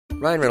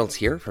Ryan Reynolds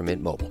here from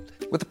Mint Mobile.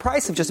 With the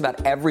price of just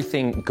about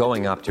everything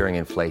going up during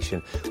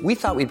inflation, we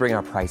thought we'd bring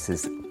our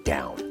prices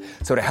down.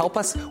 So to help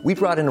us, we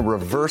brought in a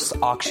reverse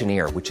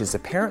auctioneer, which is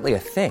apparently a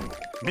thing.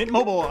 Mint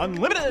Mobile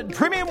Unlimited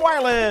Premium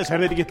Wireless. How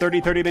to get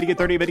 30, 30, bit to get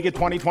 30, bit to get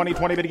 20, 20,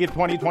 20, bit to get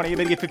 20, 20,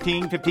 bit to get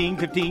 15, 15,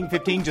 15,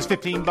 15, just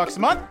 $15 a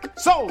month?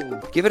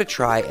 Sold! Give it a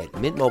try at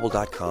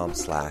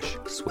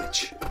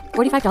mintmobile.com/switch.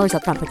 $45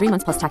 up front for 3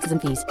 months plus taxes and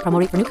fees. Promo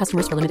rate for new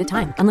customers for limited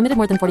time. Unlimited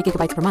more than 40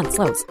 gigabytes per month.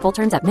 Slows full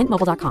terms at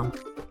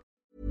mintmobile.com.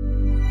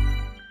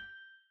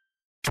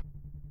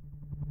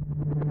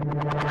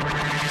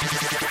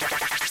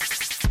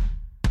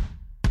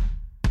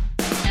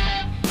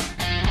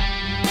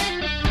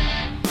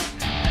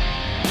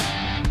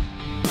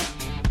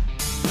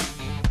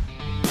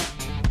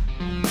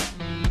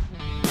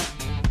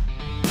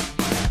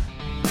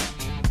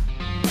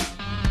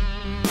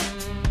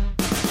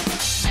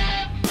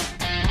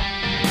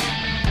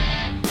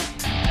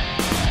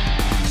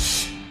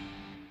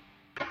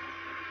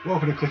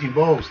 Welcome to Clicking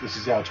Balls. This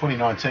is our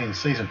 2019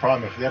 season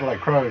primer for the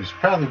Adelaide Crows,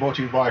 proudly brought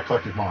to you by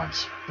Collective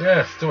Minds.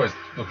 Yeah, it's always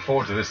look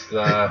forward to this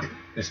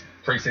this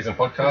pre-season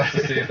podcast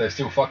to see if they're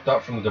still fucked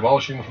up from the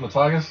demolishing from the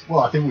Tigers. Well,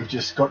 I think we've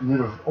just gotten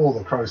rid of all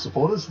the Crows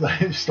supporters.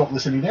 They've stopped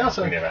listening now.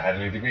 So We never had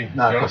any, did we?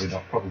 No,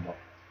 probably not.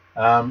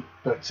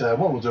 But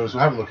what we'll do is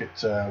we'll have a look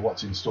at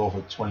what's in store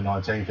for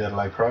 2019 for the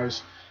Adelaide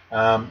Crows.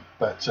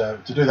 But to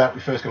do that, we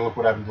first got to look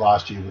what happened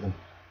last year with them.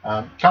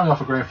 Coming off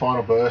a grand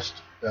final berth,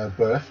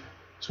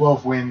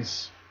 12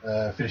 wins,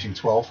 finishing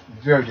 12th.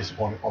 Very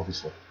disappointing,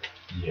 obviously.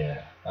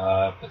 Yeah,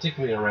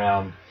 particularly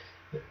around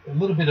a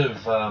little bit of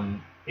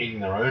eating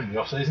their own in the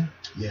off-season.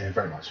 Yeah,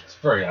 very much. It's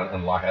very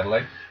unlike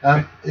Adelaide.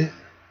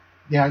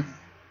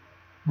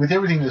 With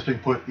everything that's been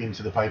put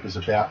into the papers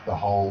about the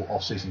whole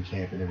off-season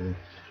camp and everything,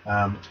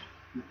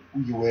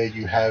 where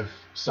you have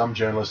some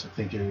journalists that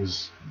think it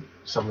was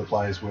some of the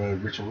players were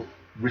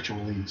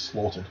ritually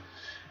slaughtered,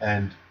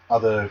 and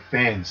other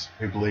fans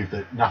who believe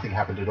that nothing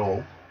happened at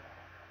all.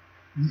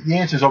 The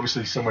answer is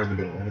obviously somewhere in the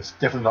middle, and it's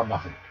definitely not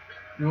nothing.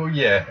 Well,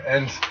 yeah,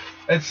 and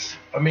it's,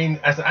 I mean,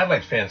 as an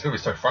Adelaide fan, it's going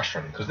to be so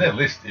frustrating because their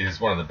list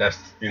is one of the best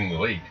in the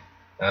league,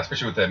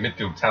 especially with their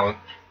midfield talent,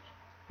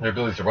 their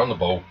ability to run the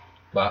ball.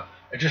 But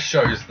it just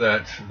shows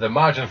that the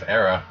margin for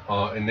error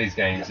in these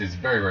games is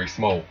very, very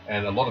small,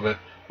 and a lot of it,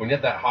 when you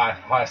have that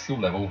higher skill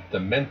level, the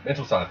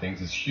mental side of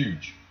things is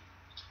huge.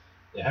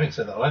 Yeah, having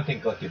said that, I don't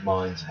think Collective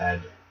Minds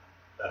had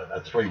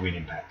a 3-win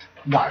impact.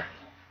 No,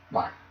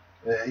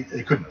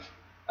 it couldn't have.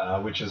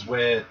 Which is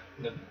where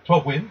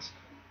 12 wins,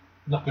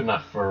 not good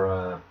enough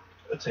for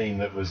a team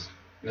that was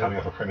coming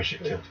off a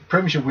premiership tilt.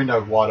 Premiership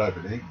window wide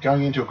open.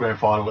 Going into a grand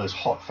final as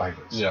hot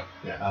favourites. Yeah.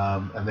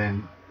 And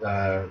then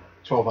 12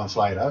 months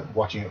later,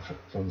 watching it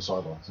from the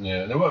sidelines.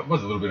 Yeah, there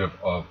was a little bit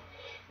of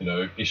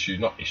not issues,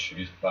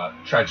 but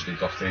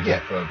tragedies off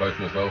season for both of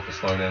them as well, for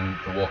Sloan and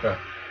for Walker.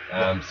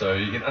 So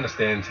you can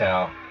understand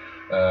how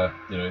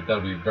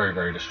that'll be very,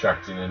 very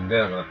distracting, and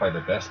they're not going to play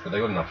their best, but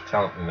they've got enough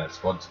talent in that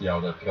squad to be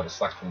able to pick up the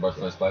slack from both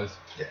of those players.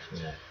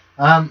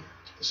 Yeah.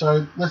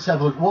 So let's have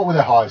a look. What were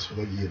their highs for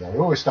the year, though? We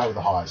always start with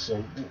the highs.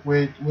 So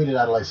where did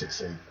Adelaide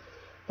succeed?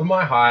 For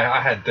my high,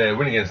 I had their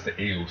win against the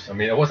Eagles. I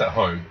mean, it was at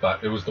home,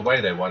 but it was the way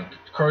they won.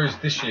 The Crows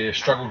this year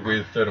struggled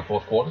with third and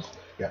fourth quarters,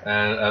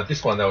 and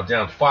this one they were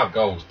down 5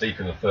 goals deep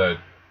in the third,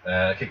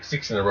 kicked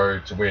 6 in a row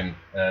to win,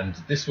 and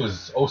this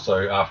was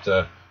also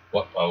after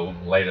what I'll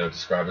later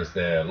describe as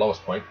their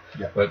lowest point,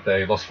 but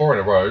they lost 4 in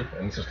a row,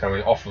 and this was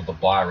coming off of the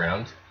bye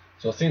round.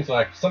 So it seems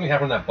like something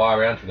happened in that bye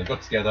round when they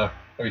got together,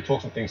 maybe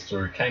talked some things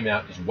through, came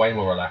out just way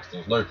more relaxed.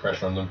 There was no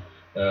pressure on them.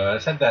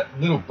 It's had that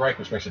little break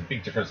which makes a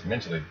big difference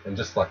mentally, and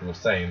just like we were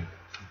saying,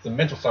 it's the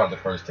mental side of the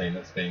Crows team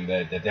that's being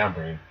their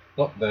downbringing,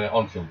 not their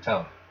on-field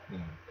talent.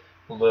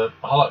 Well, the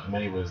highlight for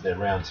me was their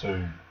round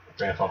 2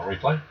 grand final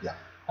replay.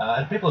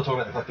 And people are talking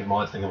about the Collective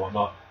Minds thing and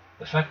whatnot.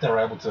 The fact they were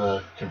able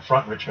to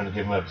confront Richmond and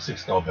give them a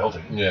 6-goal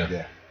belting,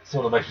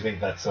 sort of makes me think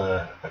that's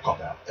a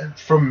cop-out.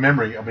 From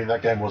memory, I mean,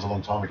 that game was a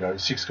long time ago.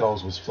 6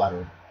 goals was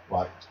flattering.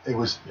 Like, it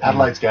was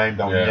Adelaide's game.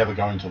 They were never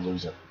going to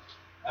lose it.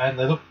 And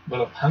they looked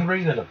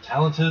hungry. They looked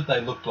talented.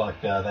 They looked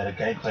like they had a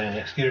game plan and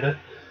executed it.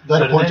 They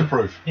had a point to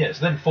prove. Yeah,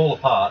 so then fall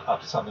apart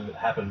after something that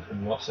happened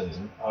in the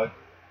off-season. I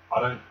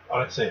don't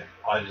see it.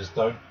 I just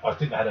don't. I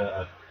think they had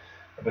a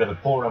bit of a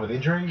poor run with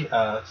injury,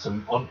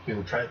 some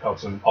on-field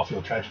some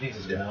off-field tragedies,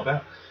 as we know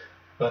about.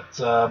 But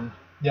I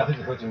think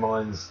the Collective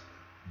Minds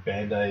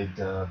Band-Aid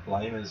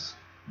blame is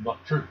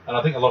not true, and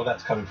I think a lot of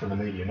that's coming from the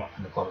media, not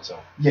from the club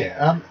itself.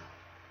 Yeah,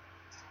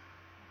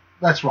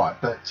 that's right.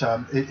 But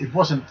it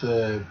wasn't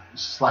the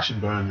slash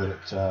and burn that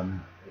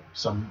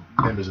some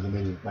members of the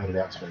media made it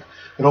out to be.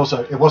 But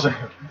also, it wasn't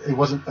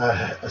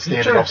a standard.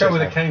 You trying to tell me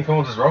that Kane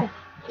Cornes is wrong?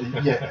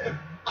 Yeah,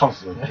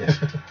 constantly. Yes.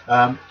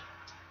 I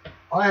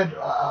had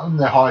on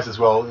their highs as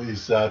well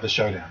is the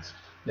showdowns.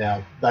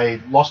 Now they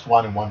lost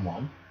one and won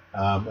one.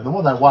 And the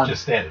one they won...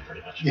 Just standard,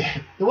 pretty much.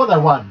 Yeah, the one they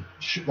won,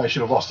 they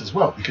should have lost as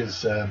well,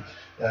 because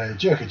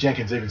Jerker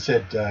Jenkins even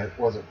said,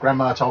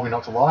 Grandma told me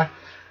not to lie.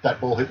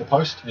 That ball hit the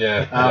post.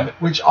 Yeah.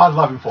 Which I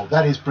love him for.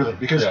 That is brilliant,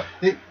 because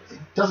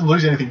doesn't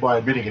lose anything by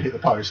admitting it hit the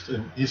post,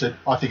 and he said,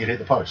 I think it hit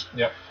the post.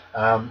 Yep.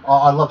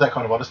 I love that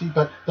kind of honesty,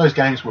 but those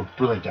games were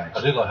brilliant games.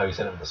 I did like how he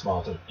said it with a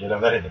smile too.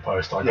 That hit the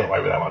post. I got away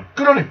with that one.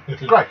 Good on him.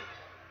 Great.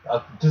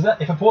 Does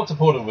that, if a Port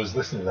supporter was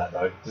listening to that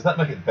though, does that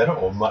make it better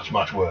or much,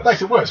 much worse?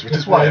 Makes it worse, which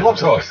is why he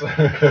loves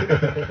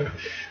it.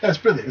 That's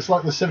brilliant. It's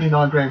like the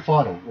 '79 grand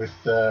final with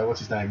what's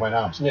his name, Wayne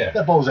Arms. Yeah,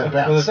 that ball was out of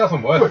bounds. Well,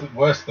 there's nothing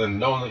worse than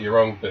knowing that you're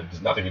wrong, but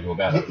there's nothing you can do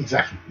about it.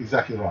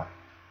 Exactly right.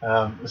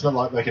 It's not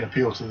like they can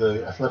appeal to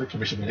the athletic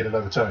commission and get it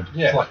overturned.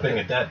 Yeah, it's like being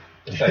a dad.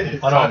 I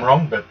know I'm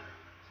wrong, but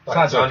it's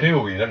hard to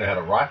appeal when you don't know how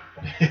to write.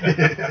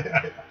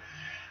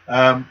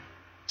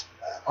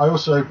 I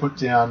also put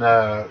down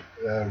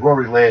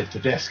Rory Laird to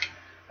desk.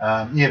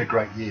 He had a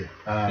great year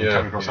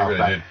coming across half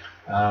back.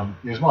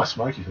 He was my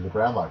smoky for the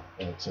Brownlow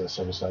at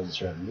several stages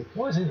throughout the year.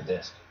 Why is he the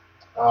desk?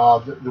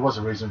 There was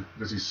a reason,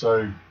 because he's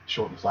so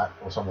short and flat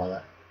or something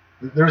like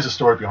that. There is a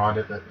story behind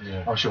it that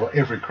I'm sure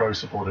every Crow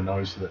supporter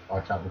knows that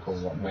I can't recall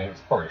right now. It's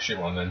probably a shit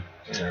one then.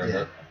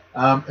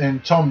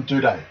 And Tom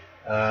Doedee,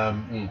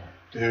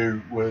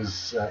 who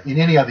was in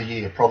any other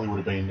year probably would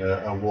have been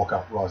a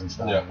walk-up Rising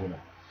Star winner.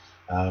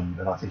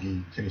 And I think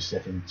he finished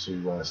second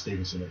to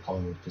Stevenson at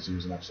Collingwood because he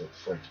was an absolute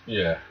freak.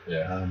 Yeah.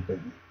 But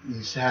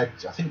he's had,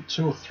 I think,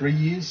 2 or 3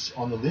 years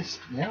on the list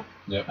now.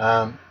 Yep.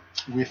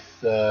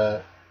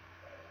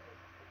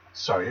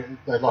 Sorry,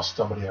 they lost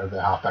somebody over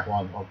their half-back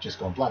line. I've just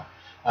gone blank.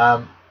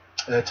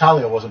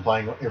 Talia wasn't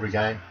playing every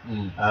game.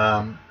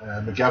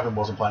 McGovern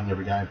wasn't playing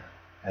every game.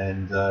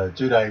 And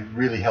Doedee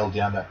really held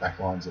down that back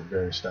lines at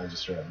various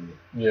stages throughout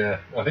the Yeah, year.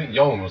 I think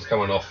Yolan was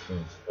coming off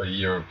of a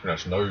year of pretty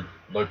much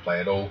no play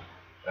at all.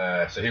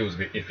 So he was a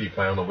bit iffy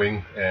playing on the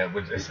wing,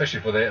 especially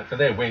for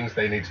their wings.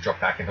 They need to drop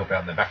back and help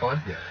out in their back line,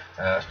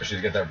 especially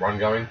to get that run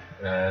going.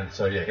 And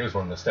so he was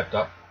one that stepped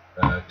up.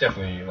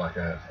 Definitely like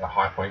a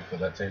high point for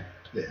that team.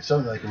 Yeah,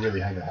 something they can really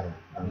hang their hat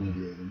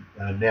on.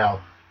 And now,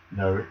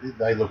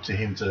 they look to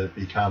him to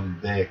become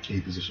their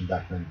key position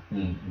backman.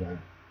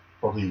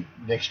 Probably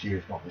next year,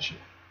 if not this year.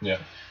 Yeah.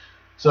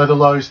 So the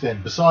lows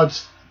then,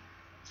 besides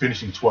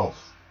finishing 12th,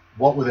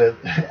 what were their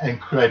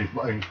and creative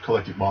and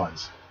collective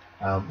minds?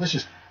 Let's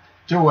just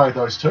do away with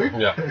those two.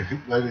 Yeah.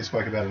 They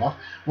spoke about enough.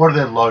 What are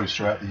their lows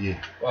throughout the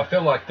year? Well, I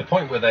feel like the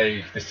point where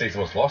this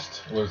season was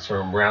lost was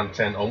from round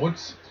 10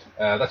 onwards.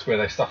 That's where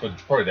they suffered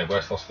probably their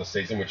worst loss of the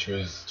season, which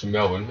was to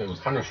Melbourne. It was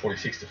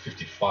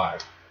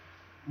 146-55.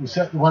 Was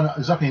that the one? It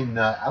was up in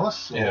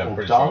Alice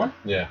or Darwin?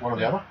 Sure. Yeah. One or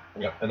the other?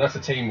 Yeah. And that's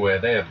a team where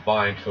they are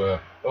vying for.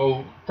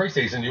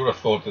 Pre-season you would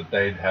have thought that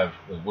they'd have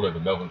would over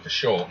Melbourne for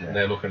sure, and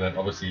they're looking at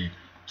obviously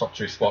top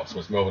 2 spots.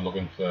 Was Melbourne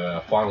looking for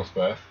a finals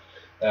berth?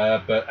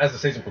 But as the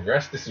season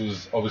progressed, this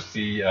was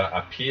obviously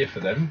a peer for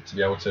them to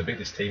be able to beat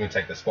this team and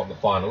take their spot in the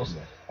finals,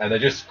 and they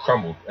just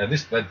crumbled. And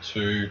this led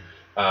to,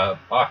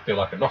 I feel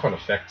like, a knock-on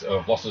effect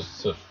of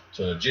losses to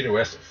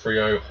GWS,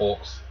 Freo,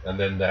 Hawks, and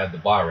then they had the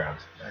bye round.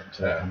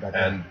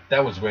 And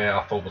that was where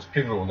I thought was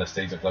pivotal in their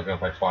season if they're going to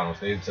play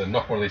finals. They needed to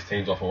knock one of these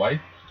teams off away,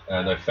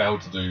 and they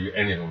failed to do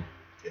any of them.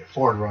 Yeah,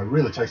 4 in a row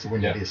really takes the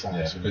wind out of your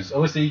sails. Yeah, because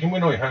obviously you can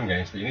win all your home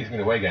games, but you need to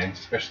win away games,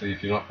 especially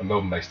if you're not a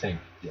Melbourne-based team.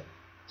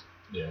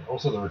 Yeah.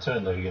 Also, the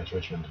return leg against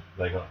Richmond,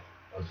 they got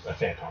a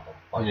fair couple.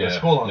 The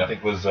scoreline I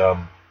think was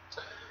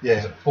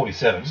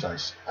 47. So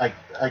 8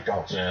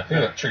 goals. Yeah, I think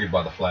that triggered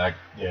by the flag.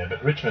 Yeah,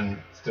 but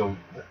Richmond still,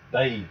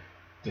 they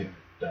didn't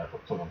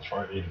put foot on the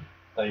throat even.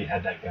 They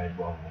had that game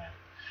wrong, man.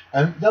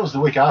 And that was the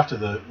week after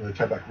the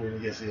comeback win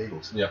against the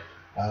Eagles. Yep.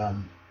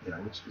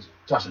 Which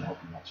doesn't help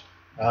them much.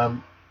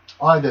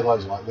 I had their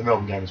lows like the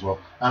Melbourne game as well.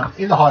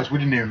 In the highs, we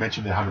didn't even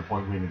mention their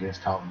 100-point win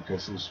against Carlton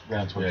because it was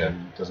round 22.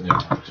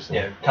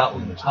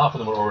 Carlton, half of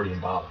them were already in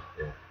Bali.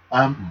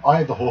 I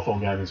had the Hawthorn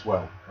game as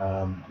well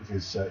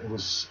because it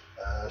was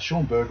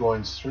Sean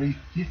Burgoyne's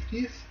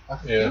 350th, I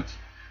think,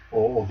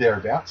 or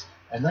thereabouts,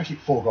 and they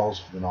kicked 4 goals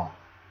for the night.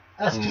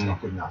 That's just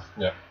not good enough.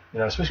 Yeah.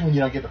 Especially when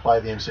you don't get to play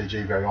the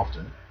MCG very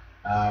often.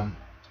 I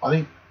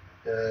think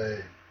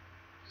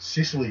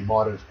Sicily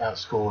might have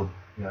outscored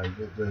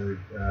the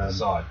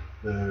side.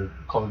 The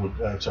Collingwood,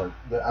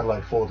 the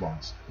Adelaide forward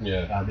lines.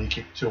 Yeah. He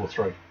kicked 2 or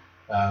 3.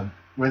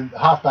 When the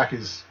halfback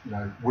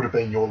would have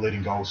been your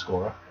leading goal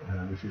scorer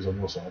if he was on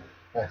your side,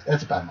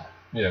 that's a bad night.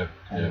 Yeah.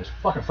 It was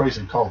fucking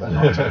freezing cold that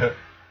night. The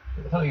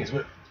funny thing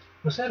is,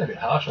 we're sounding a bit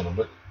harsh on them,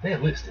 but their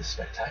list is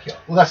spectacular.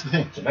 Well, that's the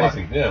thing. It's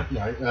amazing.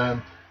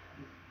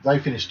 They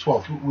finished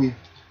 12th. We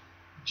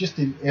just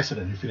in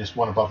Essendon, who finished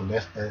one above them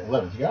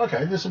 11th. You go,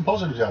 okay, there's some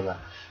positives out of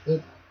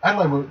that.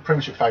 Adelaide were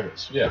premiership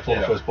favourites before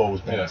the first ball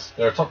was bounced.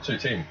 They're a top 2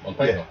 team on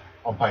paper. Yeah,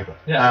 on paper.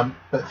 Yeah.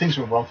 But things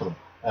went wrong for them.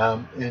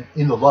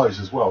 In the lows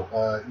as well,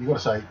 you've got to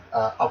say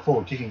up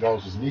forward kicking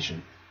goals was an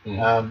issue.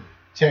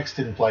 Tex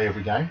didn't play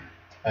every game,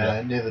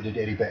 neither did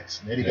Eddie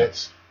Betts. And Eddie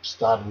Betts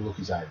started to look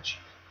his age.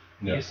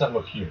 Yeah. He started to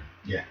look human.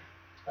 Yeah.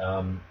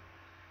 I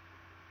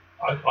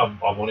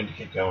want him to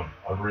keep going.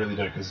 I really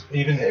do, because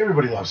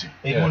everybody loves him.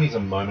 Even when he's a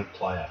moment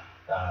player,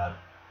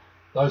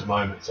 those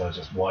moments are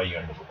just why you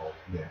go into football.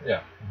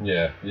 Yeah.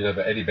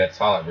 The Eddie Betts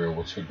highlight reel,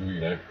 which would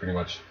pretty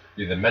much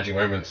be the magic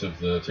moments of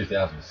the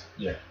 2000s.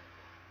 Yeah.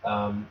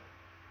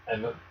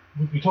 And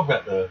we talk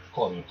about the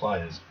quality of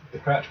players. The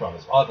Crouch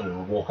brothers, either a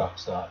walk-up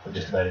start for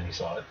just about any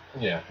side.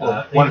 Yeah.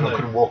 Well, one of them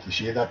couldn't walk this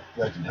year. That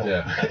didn't help.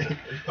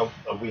 Yeah.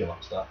 a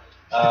wheel-up start.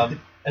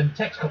 And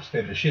Tex cops a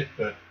fair bit of shit,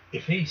 but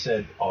if he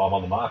said, "Oh, I'm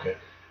on the market,"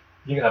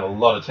 you're gonna have a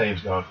lot of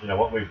teams going, "You know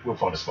what? We'll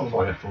find a spot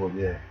for you." Forward,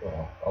 yeah.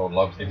 Oh, I would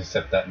love to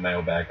intercept that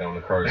mailbag on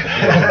the Crows.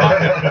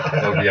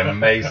 That would be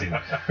amazing.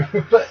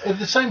 But at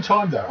the same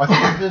time, though, I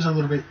think there's a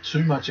little bit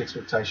too much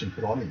expectation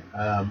put on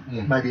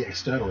him, maybe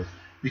externally,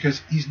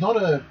 because he's not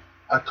a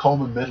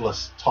Coleman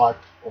medalist type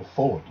of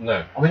forward.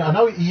 No. I mean, I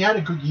know he had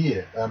a good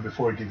year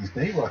before he did his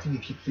knee, where I think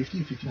he kicked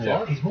 50 or 55.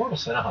 Yeah. He's more of a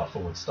centre-half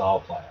forward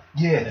style player.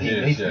 Yeah, And he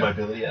needs the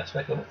mobility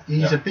aspect of it.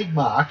 he's a big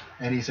mark,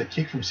 and he's a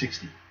kick from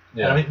 60.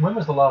 Yeah. And I mean, when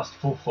was the last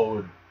full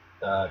forward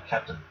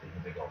captain that you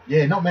can think of?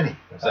 Yeah, not many.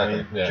 Exactly. I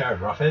mean, Yeah.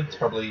 Jared Roughhead's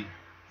probably...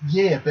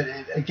 Yeah, but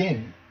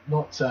again,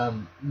 not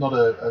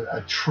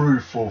a true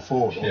full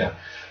forward. Yeah.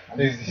 I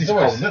mean, He's a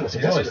always, gold medalist,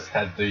 he's he has always to.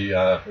 had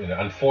the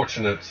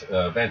unfortunate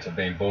event of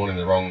being born in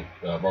the wrong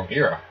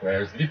era.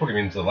 Whereas if you put him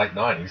into the late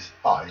 90s,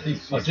 Oh, yeah.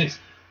 he's Actually,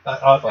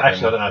 I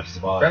don't know if he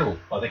survived. incredible.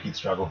 I think he'd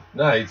struggle.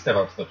 no, he'd step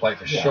up to the plate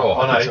for Yeah, sure.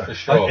 I I think know, so. For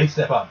sure. He'd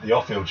step up the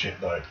off-field shit,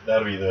 though.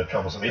 That'll be the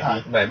troublesome.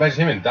 Yeah. Mate,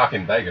 imagine him in Duck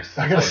in Vegas.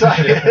 I'm going to say.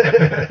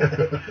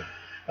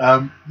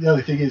 The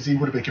only thing is, he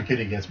would have been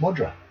competing against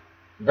Modra.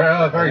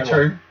 Very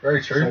true.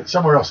 Very So true.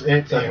 somewhere else. So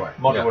Anyway.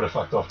 Modra Yeah. would have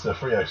fucked off to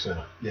Freo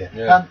sooner. Yeah.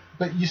 Yeah.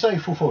 But you say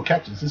full forward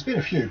captains. There's been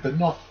a few, but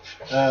not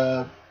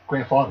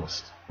grand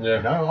finalists. Yeah.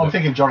 You know, I'm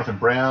thinking Jonathan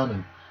Brown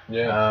and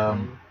Yeah.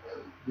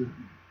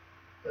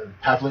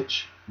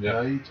 Pavlich.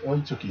 Yeah. You know,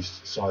 he took his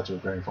side to a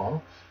grand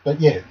final. But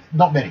yeah,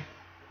 not many.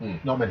 Hmm.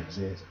 Not many is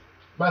the answer.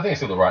 But I think it's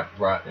still the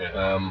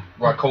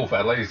right call for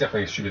Adelaide. He's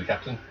definitely should be the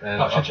captain.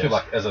 And Oh, I feel yes.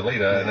 like as a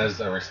leader and as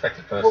a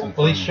respected person.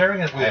 Well, he's from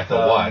sharing it with...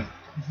 AFL-wide.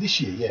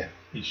 This year, yeah.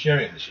 he's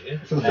sharing it this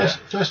year. For the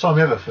first time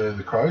ever for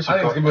the Crows, I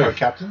who've think it's got a good move.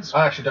 co-captains.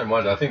 I actually don't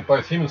mind it. I think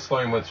both him and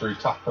Sloan went through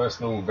tough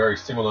personal, very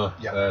similar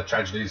Yeah.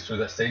 tragedies through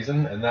that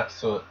season, and that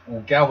sort of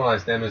will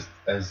galvanise them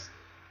as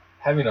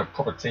having a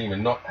proper team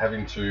and not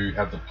having to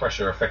have the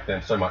pressure affect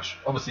them so much.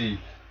 Obviously,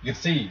 you can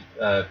see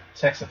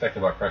Tex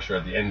affected by pressure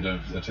at the end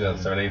of the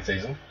 2017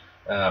 season,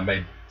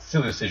 made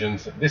silly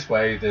decisions. This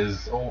way,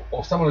 there's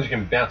or someone who you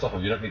can bounce off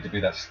of. You don't need to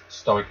be that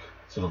stoic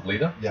sort of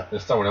leader. Yeah.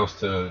 There's someone else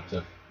to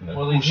you know.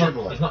 Well, he's Bullshit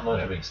the not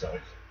known for being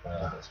stoic,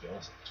 let's be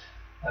honest.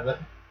 But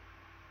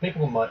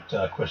people might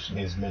question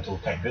his mental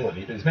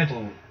capability, but his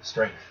mental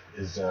strength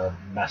is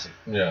massive.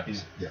 Yeah.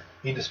 He's Yeah.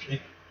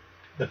 industry.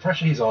 The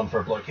pressure he's on for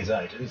a bloke his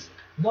age is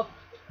not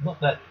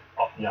that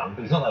young,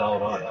 but he's not that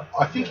old either.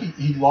 I think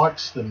he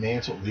likes the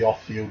mantle, the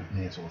off-field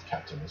mantle of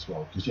captain as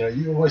well, because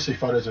you always see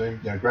photos of him,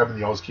 grabbing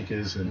the Oz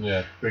kickers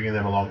and bringing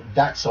them along.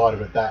 That side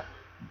of it,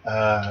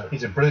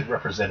 he's a brilliant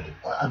representative.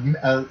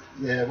 a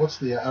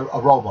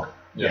role model.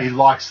 Yeah. He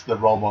likes the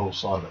role model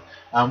side of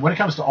it. When it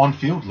comes to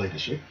on-field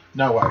leadership,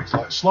 no worries.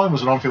 Like Sloan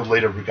was an on-field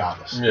leader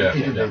regardless. Yeah, He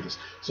didn't yeah. need this.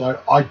 So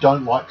I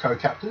don't like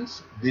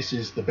co-captains. This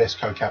is the best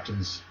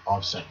co-captains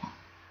I've seen.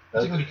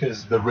 Particularly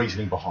because The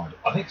reasoning behind it.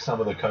 I think some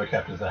of the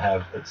co-captains they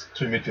have, it's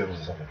 2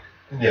 midfielders or something.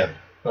 Yeah.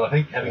 But I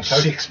think having Or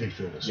 6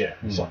 midfielders. Yeah.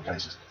 In some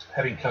cases.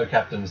 having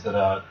co-captains that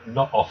are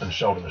not often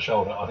shoulder to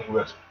shoulder, I think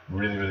works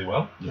really, really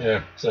well.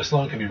 Yeah. So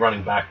Sloan can be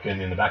running back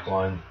and in the back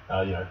line,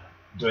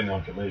 doing the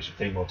on-field leadership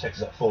team, or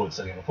Texas up forward,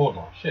 setting up the forward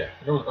line. Yeah.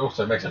 It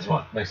also makes That's it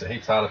fine. makes it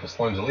heaps harder for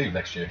Sloan to leave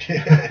next year.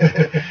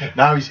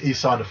 No, he's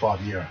signed a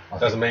 5-year.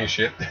 Doesn't mean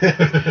shit.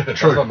 It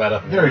True. doesn't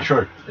matter. Very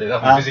true. Yeah,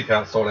 nothing busy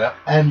can't sort out.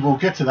 And we'll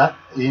get to that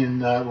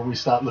in when we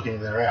start looking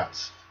at their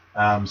outs.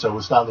 So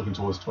we'll start looking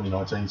towards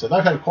 2019. So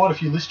they've had quite a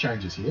few list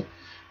changes here.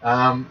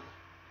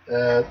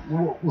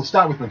 We'll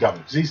start with McGovern,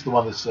 because he's the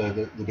one that's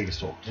the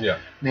biggest talk. Yeah.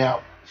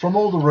 Now, from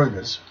all the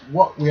rumours,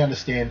 what we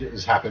understand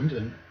has happened,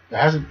 and it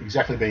hasn't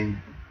exactly been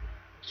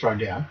thrown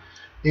down,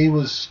 he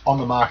was on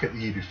the market the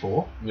year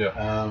before.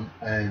 Yeah.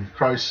 And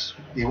Crows,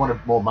 he wanted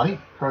more money.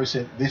 Crows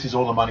said, this is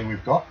all the money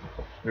we've got.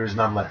 There is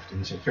none left. And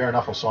he said, fair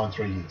enough, I'll sign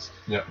 3 years.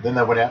 Yeah. Then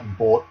they went out and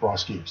bought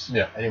Bryce Gibbs.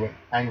 Yeah. And he went,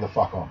 hang the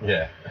fuck on.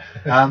 Yeah.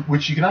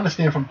 Which you can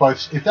understand from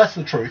both, if that's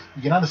the truth,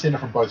 you can understand it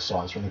from both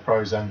sides, from the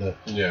Crows and the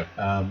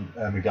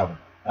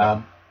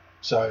McGovern.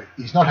 So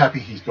he's not happy,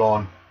 he's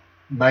gone.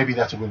 Maybe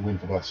that's a win-win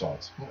for both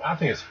sides. I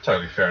think it's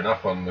totally fair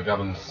enough on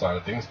McGovern's side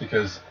of things,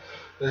 because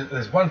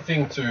there's one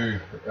thing to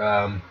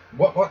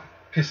what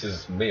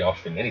pisses me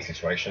off in any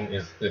situation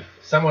is if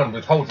someone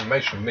withholds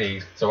information from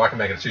me so I can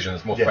make a decision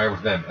that's more favourable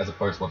to them as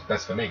opposed to what's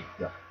best for me.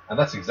 Yeah. And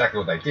that's exactly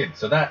what they did.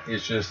 So that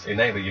is just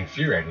innately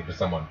infuriating for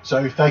someone. So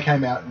if they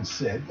came out and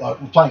said, we're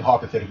playing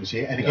hypotheticals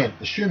here, and again,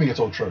 assuming it's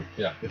all true,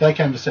 if they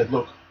came and said,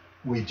 look,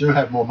 we do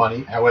have more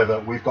money,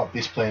 however, we've got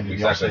this planned in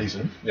the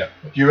off-season, do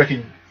you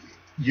reckon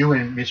you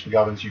and Mitch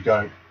McGovern, you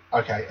go,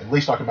 okay, at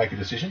least I can make a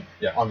decision,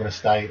 I'm going to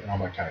stay and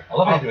I'm okay. I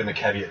love how you're doing the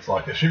caveats,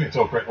 like, assuming it's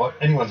all correct, like,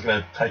 anyone's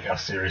going to take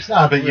us seriously.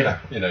 No, but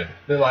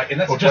they're like, in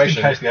that or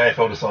situation, just in case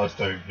the AFL decides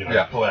to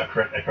pull out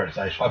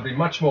accreditation. I'd be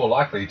much more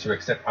likely to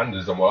accept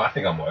unders on what I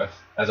think I'm worth,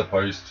 as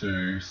opposed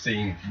to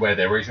seeing where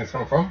their reasons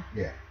come from.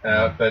 Yeah.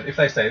 But if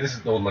they say, this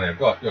is all the money I've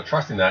got, you're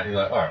trusting that, and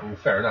you're like, all right, well,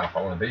 fair enough,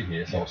 I want to be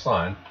here, so I'll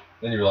sign.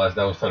 Then you realise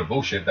that was total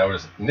bullshit. They were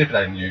just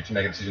manipulating you to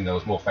make a decision that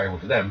was more favourable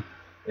to them.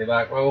 You're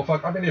like, well,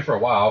 fuck, I've been here for a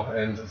while,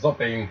 and it's not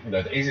been,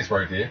 the easiest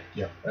road here.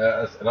 Yeah.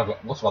 And I've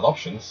got lots of other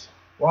options.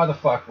 Why the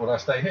fuck would I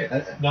stay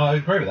here? No, I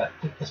agree with that.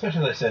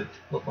 Especially they said,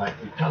 look, mate,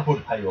 we can't afford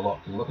to pay you a lot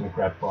because we're looking to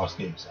grab Bryce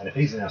Gibbs. And if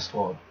he's in our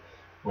squad,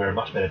 we're a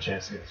much better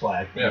chance to get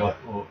flagged. Yeah. You're like,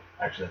 well,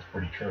 actually, that's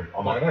pretty true.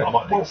 I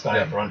might think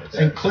staying for under.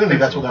 And clearly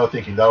that's what they were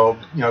thinking. They were,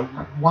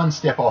 one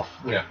step off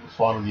the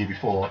final year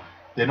before.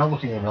 They're not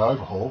looking at an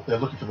overhaul. They're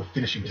looking for the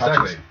finishing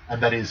touches.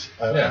 And that is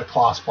a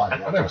class player.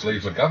 I don't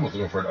believe McGovern was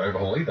looking for an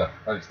overhaul either.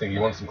 I just think he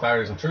wanted some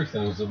clarity and truth,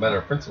 and it was a matter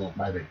of principle.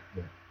 Maybe.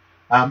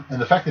 Yeah.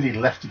 And the fact that he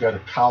left to go to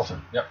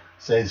Carlton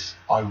says,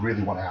 I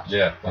really want out.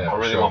 I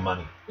really want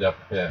money.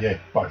 Yeah,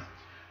 both.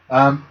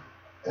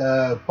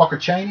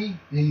 Boccacini,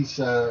 he's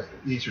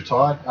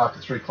retired after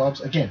 3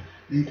 clubs. Again,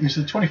 he was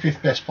the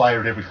 25th best player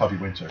at every club he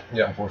went to,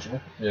 unfortunately.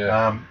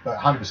 But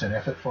 100%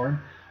 effort for him.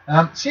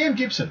 Sam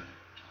Gibson,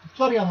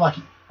 bloody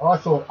unlucky. I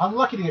thought,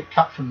 unlucky to get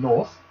cut from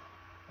North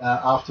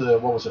after,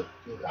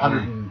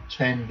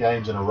 110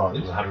 games in a row. It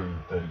was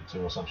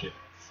 132 or some shit.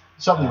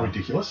 Something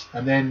ridiculous.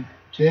 And then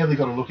barely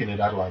got a look in at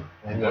Adelaide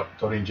and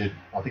got injured.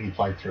 I think he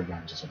played 3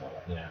 games or something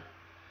like that. Yeah.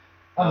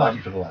 Unlucky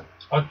for the lad.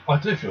 I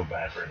do feel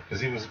bad for him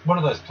because he was one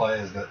of those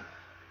players that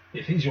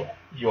if he's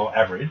your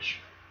average,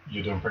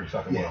 you're doing pretty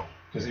fucking well.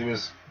 Because he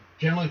was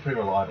generally pretty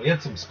reliable. He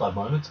had some spud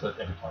moments, but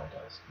every player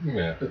does.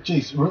 Yeah. But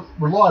geez,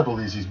 reliable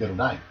is his middle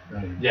name.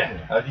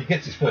 He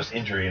gets his first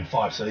injury in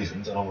 5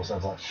 seasons, and all of a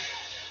sudden it's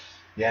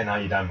like, no,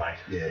 you don't, mate.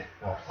 Yeah.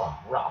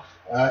 Rough.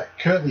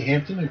 Curtly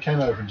Hampton, who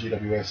came over from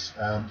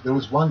GWS, there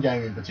was one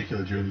game in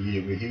particular during the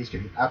year where he was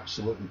getting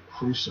absolutely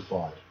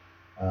crucified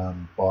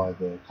by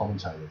the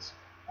commentators.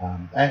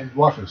 And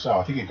rightfully so.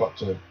 I think it got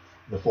to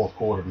the 4th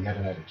quarter, but he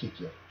hadn't had a kick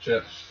yet.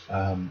 Shit.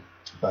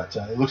 But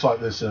it looks like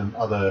there's some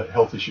other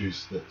health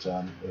issues that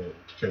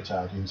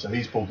curtailed him, so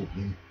he's pulled the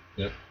pin.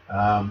 Yep.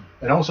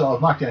 And also,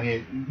 I've marked down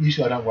here,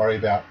 usually I don't worry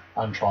about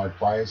untried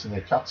players and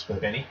their cuts,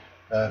 but Benny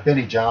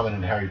Jarman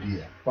and Harry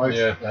Deer, both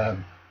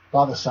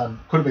father-son,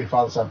 could have been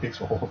father-son picks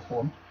for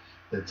Hawthorn,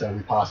 that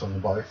we passed on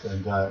them both,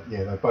 and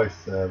they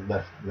both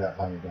left without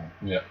playing a game.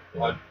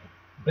 Yeah.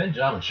 Ben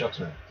Jarman shocks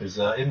me because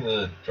in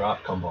the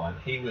draft combine,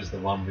 he was the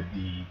one with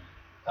the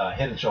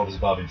head and shoulders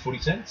above in footy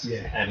sense,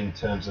 and in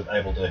terms of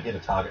able to hit a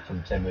target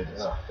from 10 metres.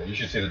 Oh, you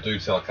should see the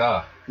dude sell a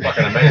car.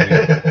 Fucking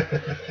amazing.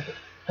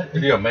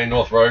 If you got Main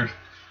North Road,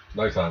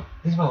 no time.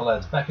 He's one of the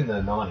lads back in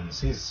the 90s.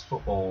 His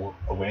football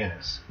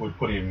awareness would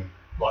put him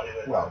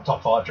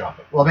top 5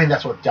 draft. Well, I mean,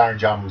 that's what Darren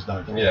Jarman was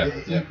known for.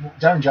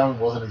 Darren Jarman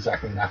wasn't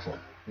exactly an athlete.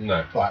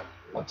 No. But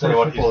I'll tell you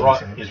what,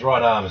 his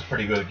right arm is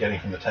pretty good at getting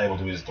from the table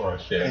to his throat.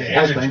 Yeah,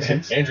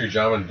 Andrew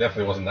Jarman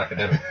definitely wasn't an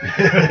academic.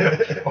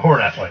 Or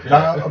an athlete.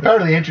 No,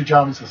 apparently Andrew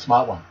Jarman's the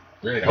smart one.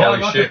 Really?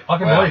 Holy shit. I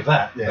can believe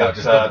that. Yeah,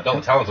 just not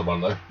the talented one,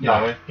 though.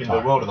 In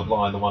the world of the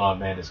blind, the one-eyed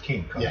man is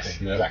king.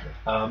 Yes, exactly.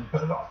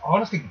 But I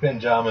honestly think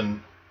Ben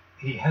Jarman,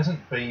 he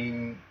hasn't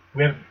been...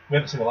 We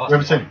haven't seen the last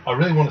one. I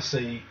really want to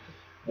see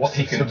what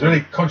he can do.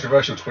 Really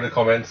controversial Twitter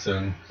comments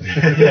and...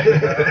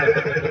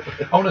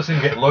 I want to see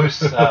him get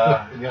loose in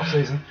the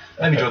off-season.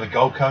 Maybe join the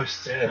Gold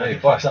Coast. Maybe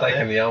buy a stake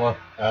in the armour.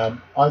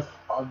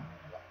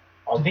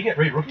 Did he get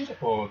re-rookied?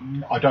 Or?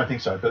 I don't think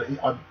so, but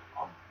I'm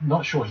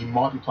not sure. He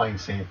might be playing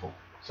Sandford,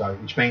 so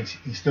which means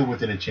he's still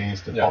within a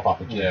chance to pop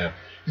up again. Yeah.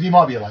 Because he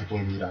might be a late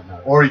bloomer, you don't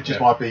know. Or he just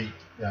might be...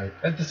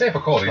 and the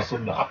Sandford quality is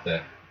up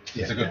there.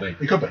 It's a good league.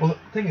 It could be. Well, the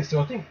thing is,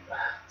 I think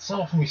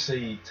so often we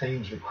see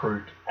teams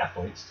recruit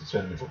athletes to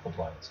turn into football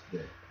players.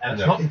 Yeah. And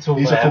it's not until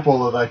he's a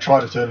footballer they try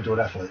to turn into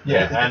an athlete.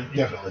 Yeah, and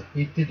definitely.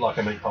 He did like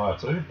a meat pie or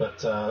two,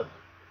 but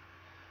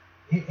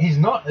he's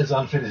not as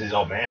unfit as his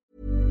old man.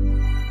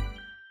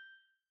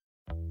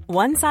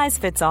 One size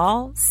fits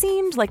all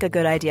seemed like a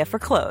good idea for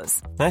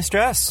clothes. Nice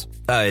dress.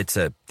 It's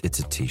a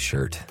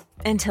t-shirt.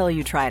 Until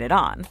you tried it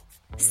on.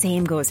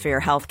 Same goes for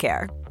your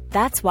healthcare.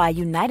 That's why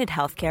United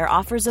Healthcare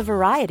offers a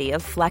variety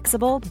of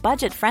flexible,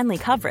 budget-friendly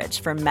coverage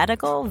for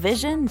medical,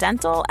 vision,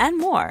 dental, and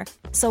more.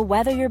 So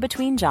whether you're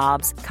between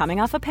jobs,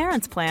 coming off a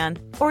parent's plan,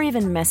 or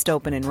even missed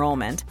open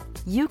enrollment,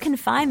 you can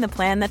find the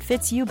plan that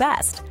fits you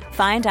best.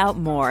 Find out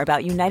more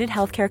about United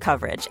Healthcare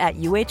coverage at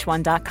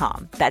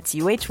uh1.com. That's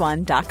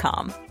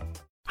uh1.com.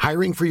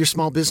 Hiring for your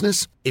small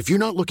business? If you're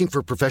not looking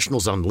for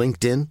professionals on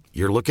LinkedIn,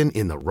 you're looking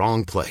in the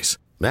wrong place.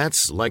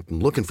 That's like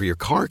looking for your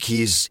car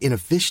keys in a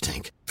fish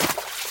tank.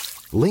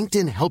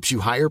 LinkedIn helps you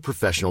hire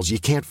professionals you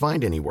can't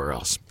find anywhere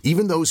else,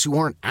 even those who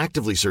aren't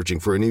actively searching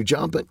for a new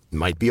job but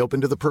might be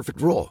open to the perfect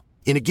role.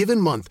 In a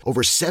given month,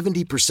 over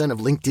 70% of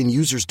LinkedIn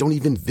users don't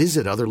even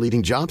visit other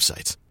leading job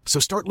sites. So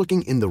start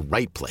looking in the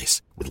right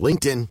place. With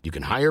LinkedIn, you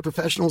can hire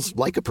professionals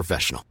like a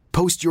professional.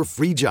 Post your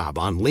free job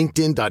on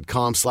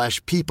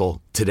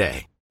linkedin.com/people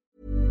today.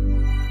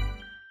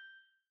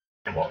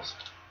 It was.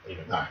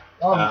 Even.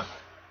 No.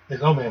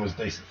 His old man was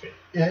decent fit.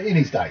 Yeah, in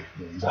his day.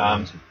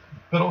 Yeah,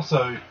 but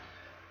also...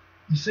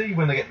 You see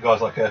when they get guys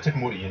like Tipper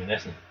Woody in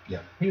Essendon. Yeah.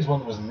 He was one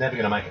that was never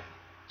going to make it.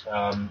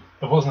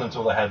 It wasn't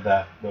until they had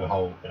the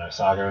whole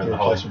saga and the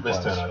whole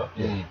list turnover.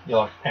 Yeah. You're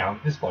like, hang on,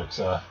 this bloke's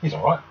he's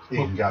all right. He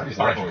can go. He's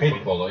an actual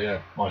footballer,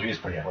 yeah. Mind you, he's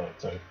pretty athletic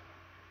too.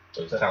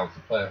 So he's a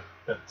talented player.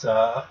 But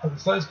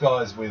it's those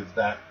guys with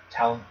that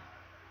talent,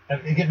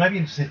 and again, maybe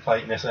interested to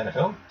play in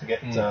SANFL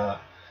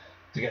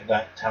to get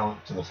that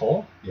talent to the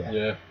fore.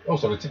 Yeah.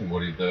 Also, with Tim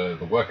Woody,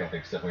 the work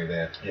ethic's definitely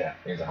there. Yeah.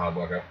 He's a hard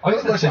worker.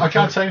 I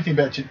can't say anything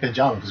about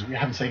Benjamin because we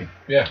haven't seen him.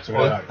 Yeah. So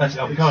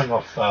I'm going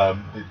off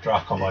the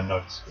draft combine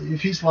notes.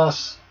 If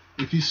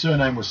his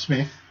surname was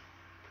Smith,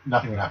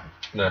 nothing would happen.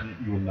 No.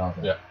 You wouldn't know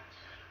that.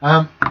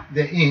 Yeah.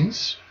 Their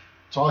ins,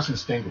 Tyson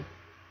Stengel.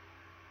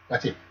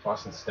 That's it.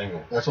 Tyson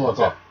Stengel. That's all I've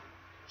got.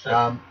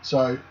 Sure.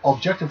 So,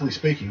 objectively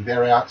speaking,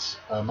 their outs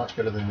are much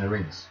better than their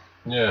ins.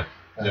 Yeah.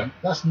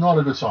 That's not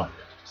a good sign.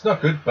 It's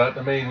not good, but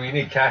I mean, we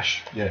need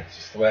cash. Yeah. It's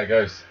just the way it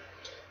goes.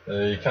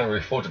 You can't really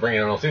afford to bring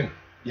anyone else in.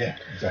 Yeah,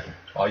 exactly.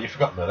 Oh, you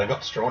forgot though. They've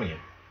got Strawny in.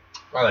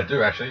 Oh, they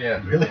do actually.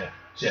 Yeah. Really?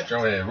 Yeah.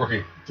 Strawny,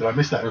 rookie. Did I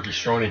miss that? Rookie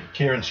Strawny.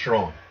 Kieran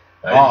Strawn.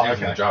 He was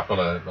in the draft on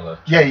a.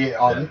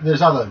 Yeah.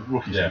 There's other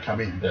rookies who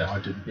come in. Yeah. I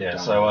didn't. Yeah.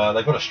 So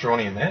they've got a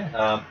Strawny in there.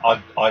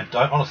 I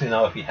don't honestly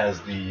know if he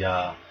has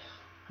the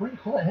what do you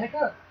call that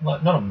haircut?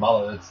 Like not a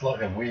mullet. It's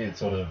like a weird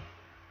sort of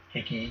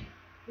hickey.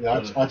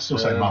 Yeah, I'd still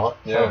say mullet.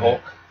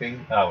 Hawk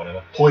thing. Oh,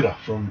 whatever. Poiter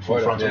from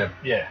Frontal.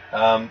 Yeah.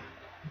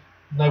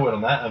 No word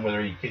on that and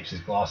whether he keeps his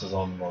glasses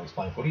on while he's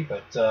playing footy,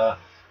 but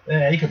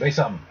he could be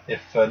something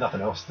if nothing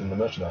else than the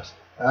merchandise.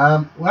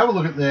 We'll have a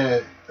look at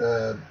their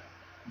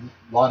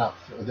lineup,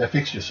 their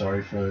fixture,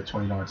 for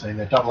 2019.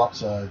 Their double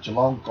ups are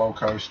Geelong, Gold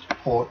Coast,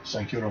 Port,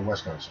 St Kilda, and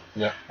West Coast.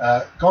 Yeah.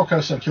 Gold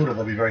Coast, St Kilda,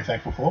 they'll be very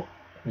thankful for.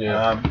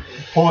 Yeah.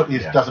 Port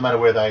doesn't matter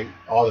where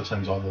either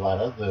team's on the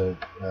ladder. The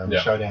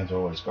showdowns are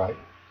always great.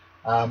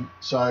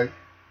 So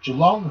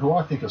Geelong, who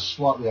I think are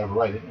slightly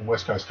overrated, and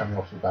West Coast coming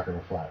off the back of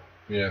a flag.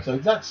 Yeah. So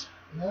that's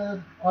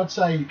I'd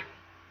say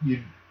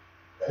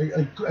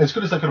as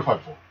good as they could have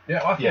hoped for.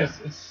 Yeah, I think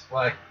it's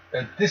like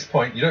at this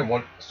point you don't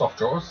want soft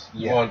draws.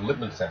 You want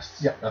litmus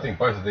tests. Yeah. I think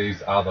both of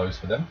these are those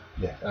for them.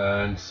 Yeah.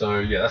 And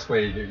so that's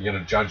where you're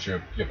going to judge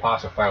your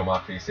pass or fail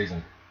mark for your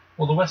season.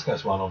 Well, the West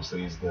Coast one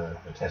obviously is the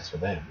test for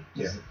them.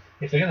 Yeah.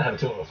 If they're going to have a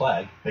tilt of the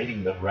flag,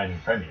 beating the reigning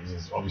premiers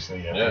is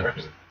obviously a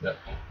prerequisite. Yeah.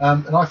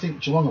 And I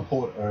think Geelong and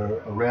Port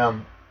are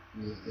around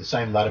the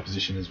same ladder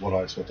position as what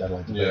I expect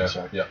Adelaide to be.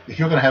 So if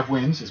you're going to have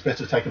wins, it's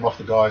better to take them off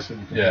the guys that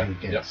you're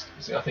competing against.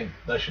 See, I think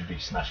they should be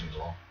smashing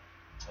Geelong.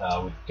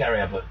 With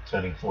Gary Ablett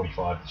turning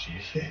 45 this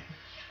year,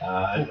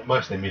 and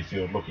most of their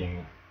midfield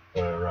looking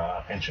for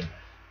a pension,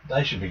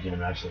 they should be given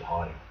an absolute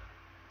hiding.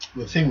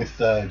 The thing with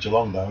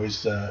Geelong, though,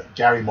 is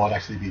Gary might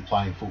actually be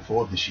playing full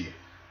forward this year,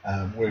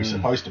 where he's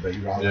supposed to be,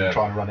 rather than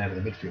trying to run out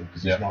of the midfield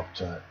because he's not.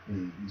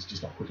 He's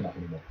just not quick enough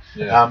anymore.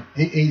 Yeah.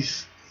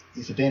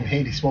 He's a damn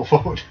handy small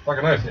forward. Like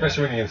I know,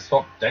 especially when you can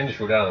stop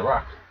Dangerfield out of the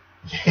ruck,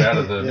 out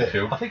of the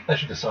midfield. I think they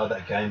should decide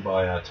that game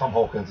by Tom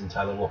Hawkins and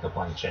Taylor Walker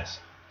playing chess.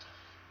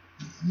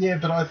 Yeah,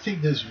 but I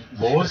think there's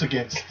laws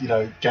against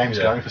games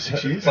going for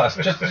 6 years. Plus,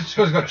 just because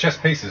he's got chess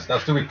pieces,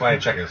 they'll still be playing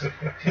checkers.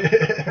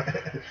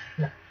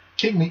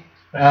 King me.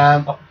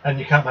 And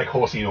you can't make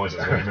horsey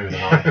noises when you move the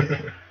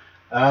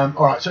line.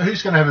 All right, so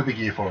who's going to have a big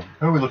year for him?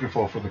 Who are we looking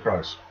for the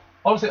Crows?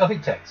 Honestly, I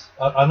think Tex.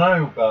 I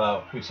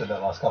know we've said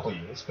that last couple of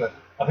years, but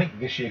I think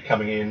this year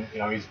coming in,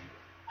 he's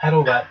had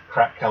all that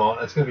crap come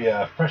on. It's going to be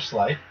a fresh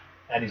slate,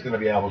 and he's going to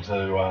be able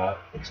to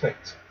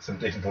expect some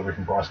decent delivery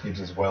from Bryce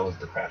Gibbs as well as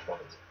the Crouch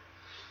brothers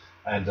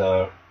and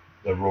the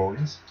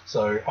Rorys.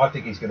 So I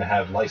think he's going to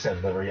have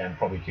lace-out delivery and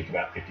probably kick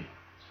about 50.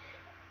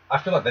 I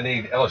feel like they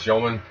need Ellis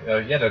Yeoman.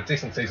 He had a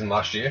decent season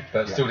last year,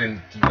 but still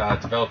didn't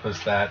develop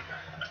as that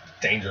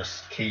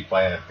dangerous key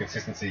player,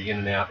 consistency in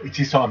and out. It's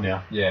his time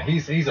now. Yeah,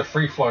 he's a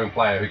free-flowing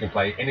player who can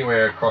play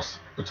anywhere across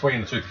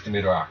between the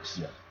 250-metre arcs.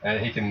 Yeah.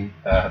 And he can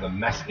have a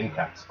massive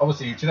impact.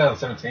 Obviously,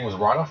 2017 was a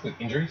write-off with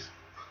injuries.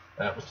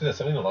 Was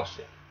 2017 or last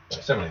year?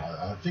 17.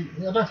 I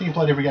don't think he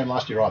played every game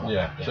last year either.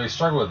 Yeah, so he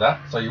struggled with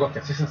that. So you got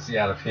consistency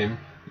out of him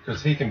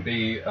because he can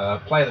be a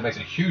player that makes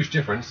a huge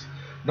difference,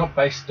 not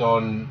based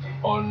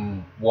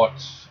on what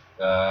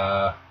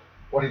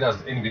he does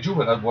as an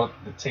individual, but what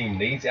the team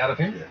needs out of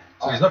him. Yeah.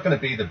 So he's not going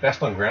to be the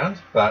best on ground,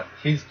 but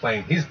he's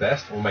playing his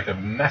best will make a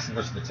massive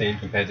difference to the team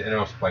compared to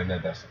anyone else playing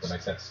their best, if that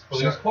makes sense. Well,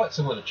 he's quite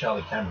similar to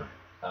Charlie Cameron.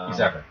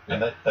 Exactly.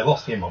 And they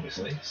lost him,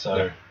 obviously. So.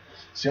 Yeah.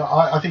 See,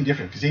 I think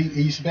different because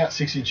he's about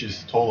 6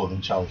 inches taller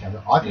than Charlie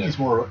Cameron. I think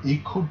he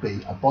could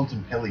be a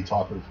Bontempelli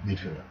type of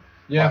midfielder.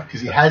 Yeah.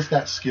 Because he has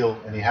that skill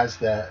and he has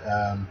that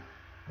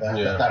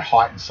that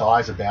height and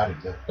size about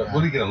him. But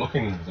will he get a look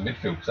in the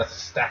midfield? Because that's a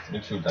stacked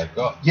midfield they've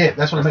got. Yeah,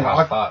 that's what I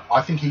mean.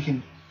 I think he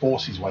can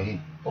force his way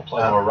in. Or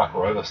play more ruck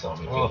or over style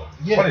midfield. Well,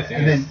 funny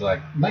thing is,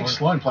 then make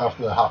Sloane play off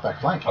the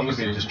half-back flank. He would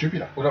be a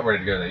distributor. We're not ready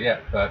to go there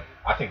yet, but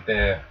I think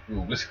their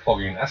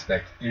risk-clogging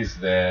aspect is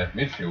their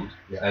midfield.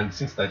 Yeah. And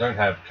since they don't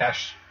have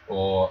cash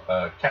or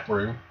cap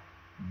room,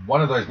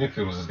 one of those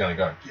midfielders is going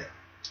to go. Yeah.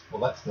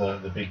 Well, that's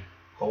the big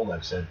call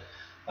they've said.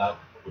 We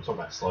were talking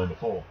about Sloane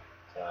before.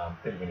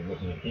 People are going to be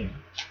looking at him.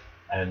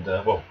 and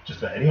just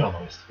about anyone on the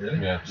list, really.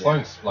 Yeah,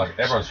 Sloane's like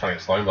everyone's trying to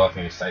get Sloane, but I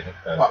think he's safe.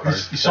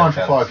 He's signed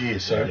for 5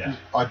 years, so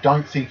I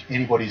don't think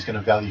anybody's going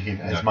to value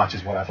him as much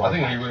as what Adelaide. I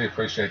think he really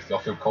appreciates the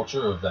off-field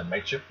culture of that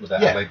mateship with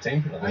that Adelaide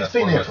team. I think he's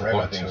been there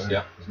forever.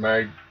 Yeah, he's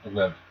married, doesn't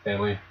have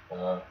family.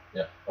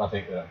 I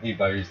think he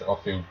values the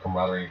off-field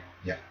camaraderie.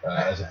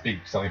 As a big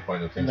selling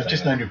point of things. And they've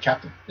just named him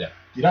captain. Yeah.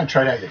 You don't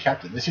trade out your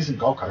captain. This isn't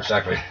Gold Coast.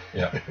 Exactly.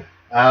 Yeah.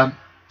 I've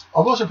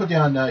also put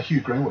down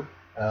Hugh Greenwood.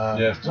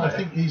 I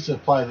think he's a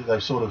player that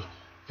they've sort of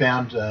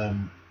found.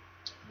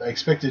 They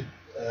expected.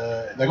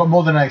 They got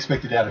more than they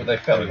expected out of him. They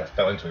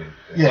fell into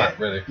it.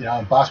 Really.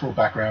 Basketball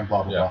background,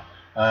 blah blah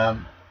blah.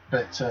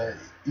 But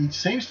he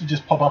seems to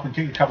just pop up and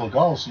kick a couple of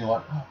goals, and you're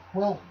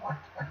like,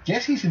 I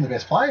guess he's in the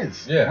best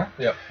players. Yeah.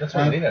 That's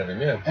what you need out of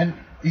him. Yeah. And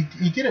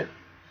he did it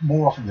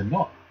more often than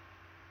not.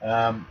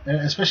 And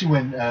especially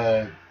when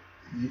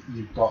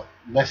you've got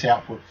less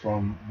output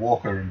from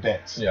Walker and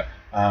Betts. Yeah.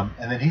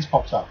 And then he's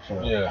popped up for,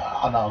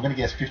 I'm going to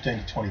guess 15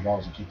 to 20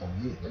 goals a kick on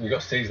the year. You've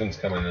got Seedsman's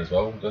coming in as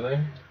well, don't they?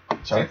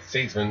 Sorry?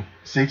 Seedsman,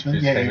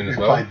 who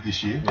played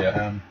this year.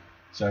 Yeah.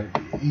 So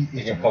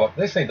he can pop up.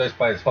 They've seen those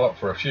players pop up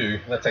for a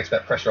few. That takes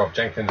that pressure off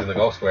Jenkins in the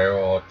goal square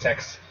or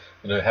Tex,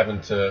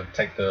 having to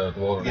take the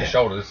ball on his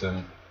shoulders.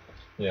 And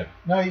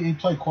No, he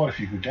played quite a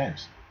few good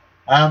games.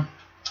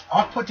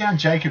 I've put down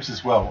Jacobs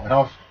as well, and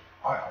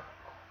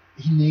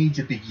he needs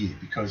a big year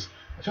because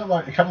I felt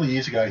like a couple of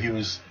years ago he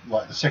was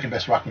like the second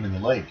best ruckman in the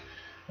league,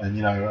 and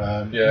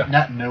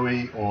Nat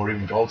Nui or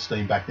even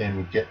Goldstein back then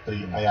would get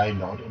the AA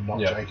nod and not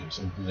Jacobs,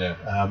 and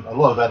a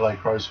lot of Adelaide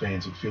Crows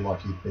fans would feel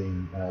like he'd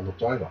been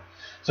looked over.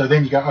 So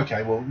then you go,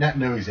 okay, well Nat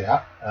Nui's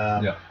out,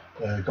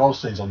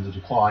 Goldstein's on the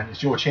decline,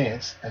 it's your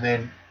chance, and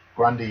then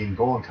Grundy and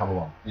Gawn come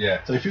along.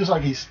 Yeah. So he feels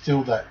like he's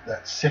still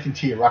that second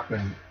tier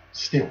ruckman.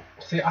 Still.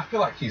 See, I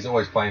feel like he's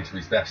always playing to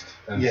his best.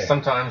 And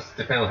sometimes,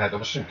 depending on how the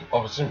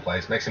opposition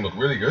plays, makes him look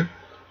really good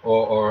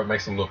or it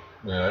makes him look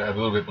a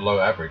little bit below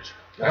average.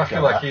 And I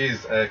feel like he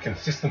is a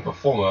consistent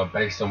performer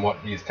based on what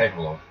he is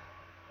capable of.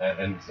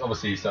 And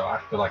obviously, so I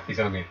feel like he's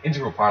going to be an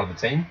integral part of the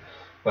team,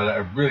 but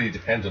it really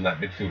depends on that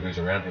midfield who's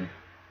around him.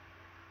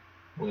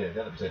 Well,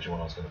 the other potential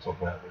one I was going to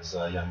talk about was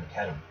young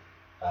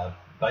McAdam.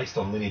 Based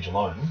on lineage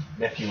alone,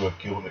 nephew of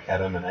Gilbert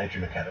McAdam and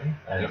Adrian McAdam,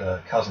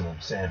 and cousin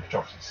of Sam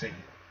Petrofsky.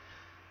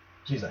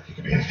 Geez, that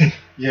could be anything.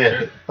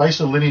 Yeah,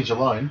 based on lineage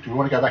alone, do we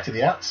want to go back to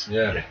the outs?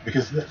 Yeah.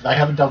 Because they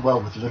haven't done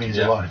well with lineage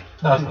alone.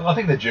 No, I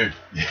think they're due.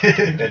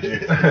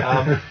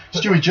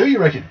 Stewie Jew, you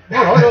reckon?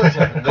 All right,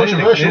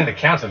 controversial. An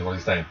accountant, what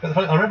he's saying.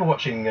 I remember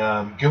watching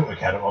Gilbert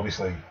McAdam,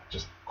 obviously,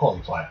 just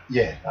quality player.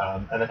 Yeah.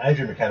 And then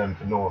Adrian McAdam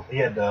for North. He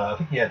had, I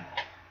think he had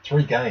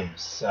 3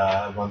 games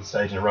at one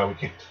stage in a row. We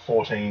kicked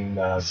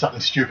 14...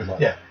 something stupid like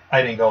that.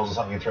 18 goals or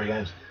something in 3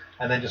 games.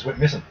 And then just went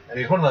missing. And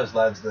he was one of those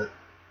lads that,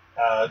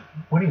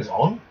 when he was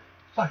on,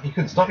 you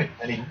couldn't stop him,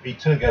 and he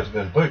turned goes to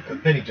the boot,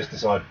 but then he just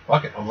decided,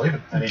 fuck it, I'm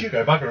leaving, and he'd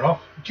go buggering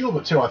off.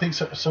 Gilbert too, I think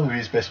some of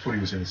his best footy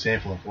was in the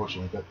sample,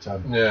 unfortunately, but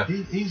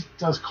he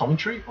does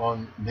commentary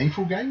on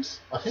NEFL games,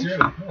 I think.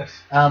 Yeah, nice.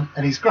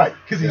 And he's great,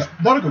 because he's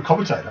not a good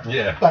commentator,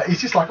 but he's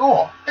just like,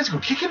 that's a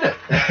good kick, isn't it?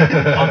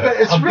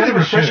 It's really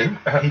refreshing.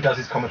 He does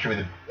his commentary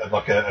with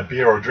a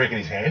beer or a drink in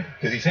his hand,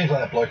 because he seems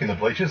like that bloke in the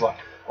bleachers, like,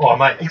 oh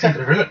mate,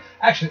 exactly.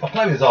 Actually, I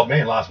played with his old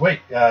man last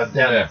week down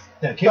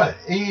Kimberley. But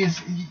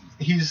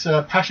his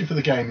passion for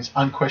the game is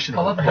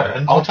unquestionable. I love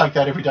that. I'll take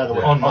that every day of the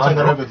week. I'll take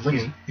that over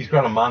Lingy. He's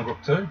grown on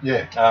Marngrook too.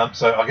 Yeah.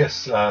 So I guess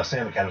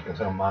Sam McAdam's going to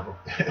turn on Marngrook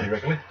pretty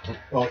regularly.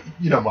 Well,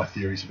 you know my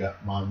theories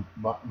about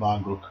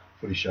Marngrook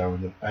footy show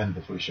and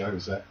the footy show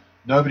is that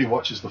nobody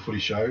watches the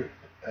footy show,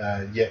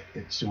 yet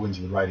it still wins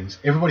in the ratings.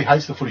 Everybody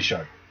hates the footy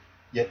show,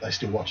 yet they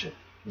still watch it.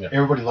 Yeah.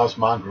 Everybody loves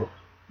Marngrook,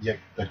 yet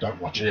they don't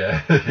watch it.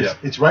 Yeah.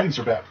 Its ratings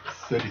are about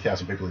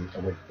 30,000 people a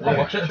week. I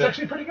watch it. It's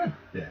actually pretty good.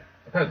 Yeah.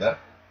 I've heard that.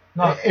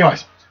 No.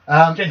 Anyways.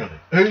 Genuinely.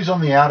 Who's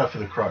on the outer for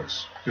the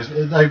Crows? Because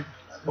they've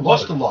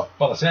lost a lot.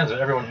 By the sounds of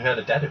it, everyone who had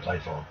a dad who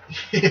played for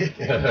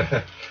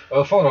them.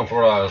 Well, following on from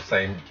what I was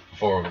saying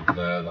before with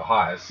the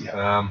highs,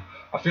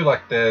 I feel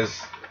like there's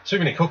too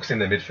many cooks in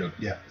their midfield.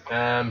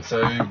 Yeah.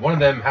 So one of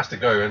them has to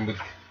go, and with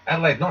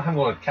Adelaide not having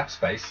a lot of cap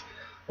space,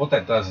 what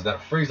that does is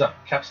that frees up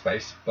cap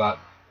space, but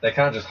they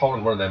can't just hold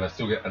on one of them and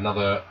still get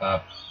another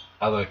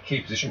other key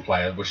position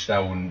player, which they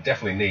will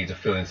definitely need to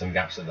fill in some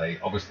gaps that they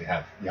obviously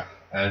have. Yeah.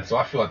 And so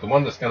I feel like the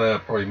one that's going to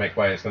probably make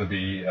way is going to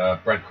be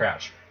Brad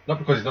Crouch. Not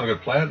because he's not a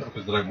good player, not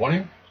because they don't want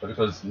him, but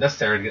because it's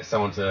necessary to get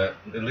someone to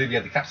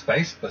alleviate the cap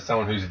space, but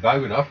someone who's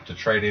valuable enough to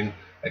trade in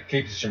a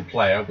key position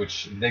player,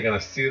 which they're going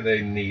to see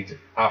they need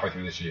halfway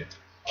through this year.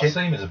 I see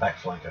him as a back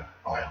flanker.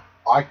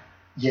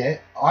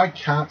 I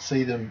can't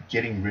see them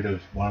getting rid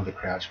of one of the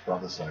Crouch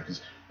brothers though,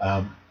 because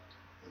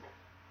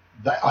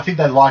I think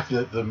they like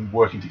them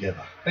working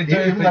together. They do,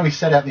 even though he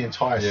sat out the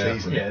entire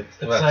season. Yeah, it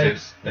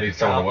saves they need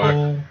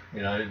someone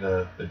to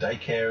work. The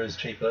daycare is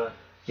cheaper.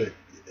 But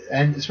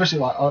and especially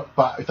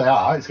but if they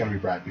are, it's going to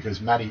be Brad because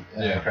Matty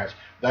and Crouch.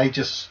 They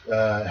just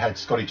had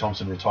Scotty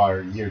Thompson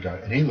retire a year ago,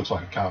 and he looks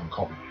like a carbon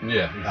copy.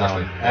 Yeah,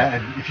 exactly.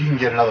 And if you can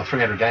get another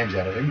 300 games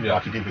out of him,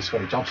 like you did with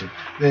Scotty Thompson,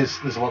 there's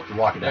a lot to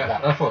like about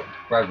that. I thought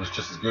Brad was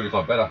just as good, if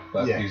not better,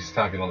 but he just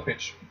can't get on the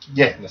pitch.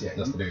 That's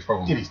the biggest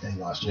problem. Did his knee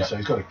last year, so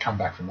he's got to come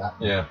back from that.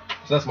 Yeah,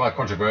 so that's my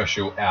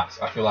controversial out.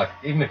 I feel like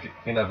even if he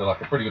can have a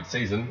pretty good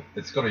season,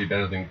 it's got to be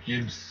better than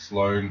Gibbs,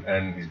 Sloan,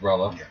 and his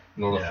brother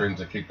in order for him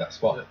to keep that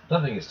spot. The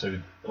other thing is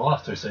too, the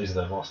last 2 seasons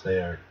they've lost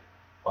their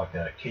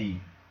a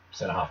key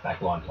centre-half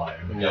backline player,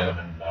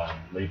 McGovern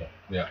and Lever.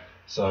 Yeah.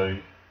 So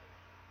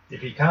if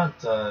he can't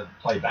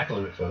play back a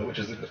little bit further, which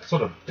is the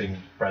sort of thing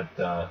Brad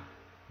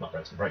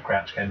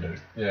Crouch can do.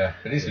 Yeah,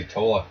 but he's a bit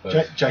taller.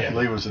 Jake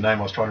Lee was the name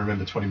I was trying to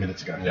remember 20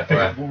 minutes ago. Yeah,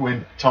 right.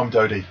 When Tom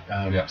Doty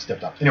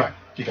stepped up. Anyway,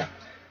 keep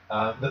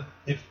going.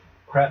 If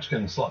Crouch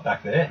can slot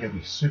back there, he'll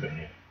be super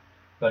handy.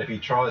 But if he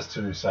tries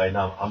to say,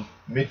 no, I'm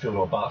midfield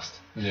or bust,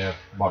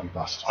 might be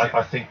bust.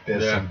 I think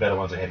there's some better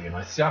ones ahead of you,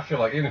 mate. See, I feel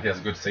like even if he has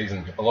a good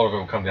season, a lot of it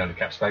will come down to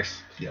cap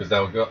space because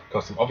they'll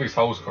got some obvious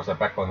holes across that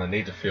back line they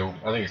need to fill.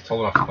 I think he's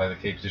tall enough to play the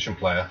key position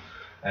player,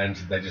 and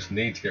they just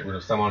need to get rid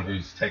of someone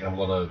who's taken up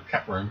a lot of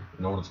cap room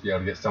in order to be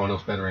able to get someone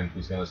else better in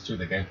who's going to suit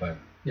their game plan.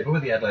 Yeah, but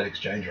with the Adelaide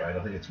exchange rate,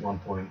 I think it's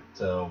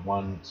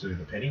 1.1 to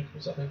the penny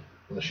or something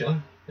for the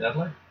shilling in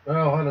Adelaide.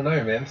 Well, I don't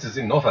know, man. This is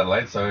in North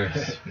Adelaide, so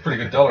it's a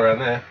pretty good dollar around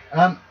there.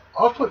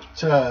 I've put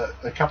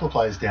a couple of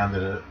players down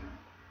that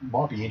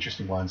might be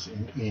interesting ones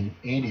in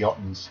Andy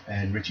Ottens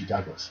and Richie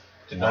Douglas.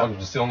 Didn't know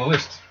was still on the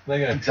list. There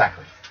you go.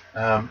 Exactly.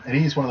 And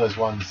he's one of those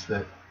ones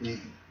that you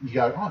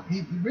go, oh,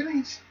 he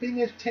really's been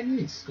there for 10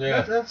 years.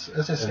 Yeah. That's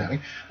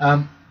astounding.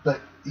 But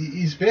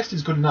his best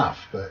is good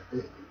enough, but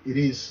it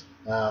is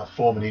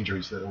form and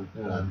injuries that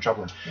will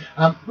trouble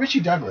him. Richie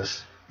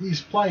Douglas,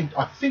 he's played,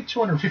 I think,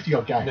 250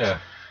 odd games.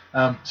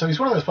 Yeah. So he's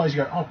one of those players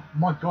you go, oh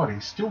my God,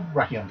 he's still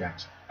racking up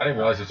games. I didn't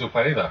realise he still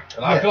played either.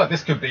 And I feel like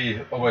this could be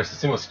almost a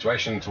similar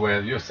situation to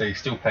where UFC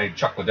still paid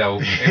Chuck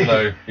Liddell, even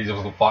though he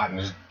wasn't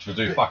fighting to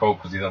do fuck all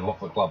because he done a lot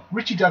for the club.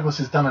 Richie Douglas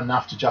has done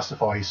enough to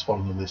justify his spot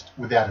on the list,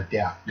 without a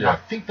doubt. And Yeah. I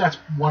think that's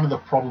one of the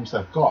problems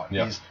they've got,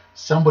 is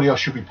somebody else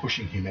should be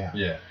pushing him out.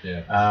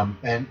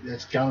 And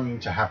it's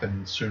going to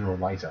happen sooner or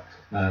later.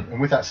 And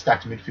with that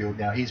stacked midfield,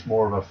 now he's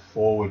more of a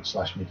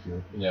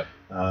forward/midfield.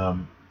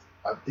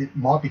 It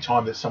might be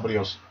time that somebody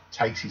else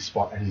takes his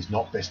spot and he's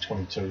not best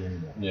 22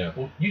 anymore.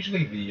 Well,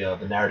 usually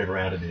the narrative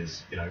around it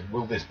is,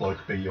 will this bloke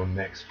be your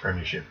next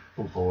premiership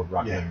full forward,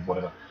 ruckman,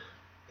 whatever?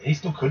 He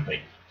still could be,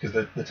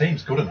 because the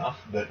team's good enough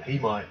that they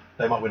might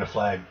win a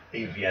flag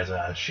even if he has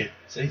a shit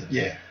season.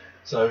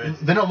 So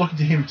they're not looking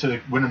to him to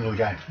win another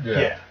game.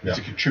 He's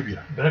a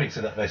contributor. But having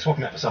said that, they swap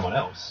him out for someone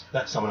else.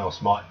 That someone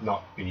else might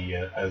not be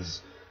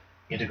as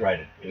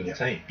integrated into the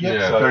team.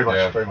 So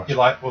very much. You're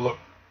like, well, look,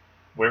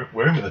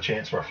 we're in with a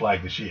chance for a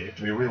flag this year.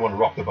 Do we really want to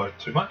rock the boat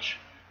too much?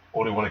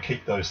 Or do we want to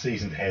keep those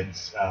seasoned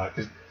heads?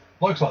 Because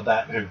blokes like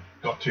that who've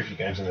got 250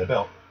 games under their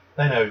belt,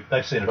 they know,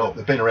 they've seen it all.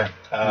 They've been around.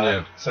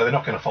 So they're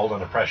not going to fold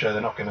under pressure.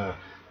 They're not going to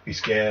be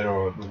scared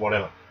or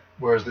whatever.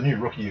 Whereas the new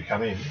rookie who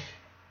come in,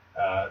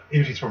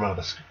 even if he's from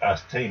another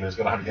team who's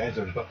got 100 games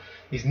under his belt,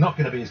 he's not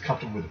going to be as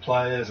comfortable with the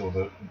players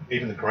or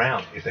even the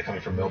ground if they're coming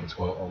from Melbourne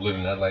squad. Or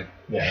living in Adelaide.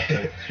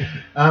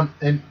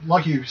 And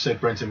like you said,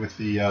 Brenton, with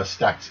the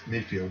stacked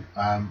midfield,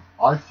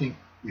 I think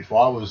if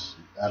I was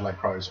Adelaide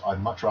Crows,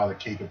 I'd much rather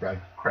keep a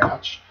Brad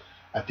Crouch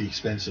at the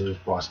expense of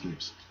Bryce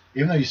Gibbs.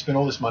 Even though you spend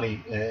all this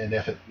money and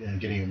effort in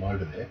getting him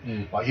over there,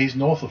 like he's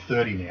north of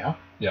 30 now.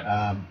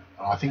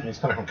 I think he's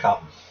coming from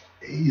Carlton.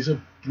 He's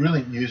a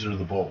brilliant user of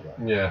the ball,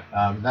 though.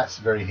 That's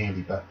very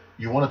handy. But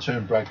you want to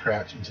turn Brad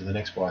Crouch into the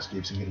next Bryce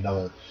Gibbs and get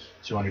another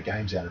 200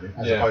 games out of him,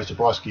 as opposed to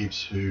Bryce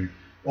Gibbs, who,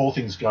 all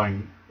things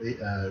going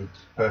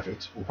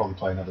perfect, will probably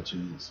play another 2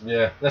 years.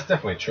 Yeah, that's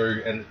definitely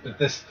true. And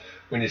this,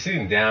 when you're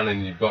sitting down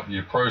and you've got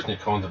your pros and your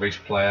cons of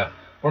each player,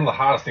 one of the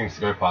hardest things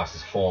to go past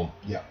is form.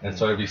 And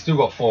so if you've still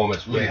got form,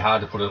 it's really hard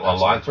to put a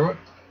line through it.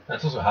 And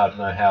it's also hard to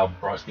know how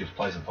Bryce Gibbs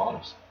plays in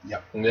finals.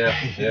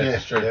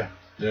 It's true.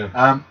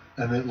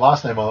 And the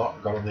last name I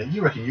got on there,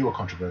 you reckon you were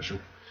controversial?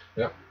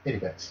 Eddie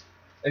Betts.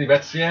 Eddie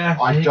Betts,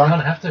 I don't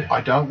have to.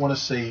 I don't want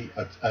to see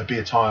be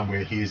a time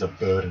where he is a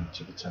burden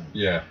to the team.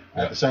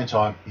 At the same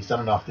time, he's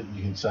done enough that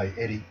you can say,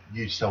 Eddie,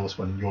 you tell us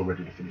when you're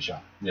ready to finish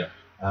up.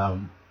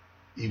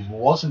 He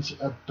wasn't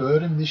a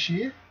burden this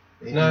year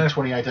in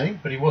 2018,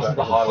 but he wasn't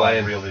the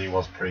highlight reel that he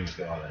was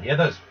previously either.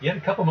 He had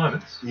a couple of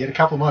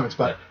moments.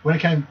 But when it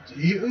came,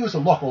 he was a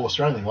lock all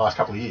Australian the last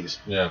couple of years.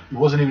 He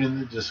wasn't even in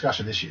the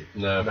discussion this year.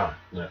 No.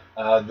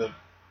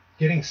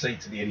 Getting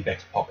seats in the Eddie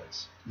Betts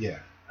pockets.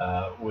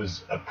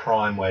 Was a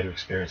prime way to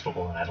experience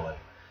football in Adelaide.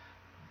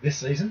 This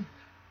season,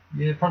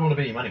 you probably want to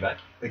bet your money back.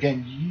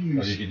 Again,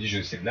 you could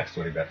usually sit next to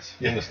Eddie Betts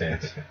in the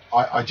stands.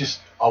 I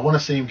want to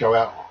see him go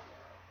out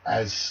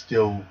as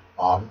still,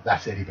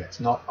 that's Eddie Betts.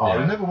 Not,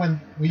 remember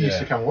when we used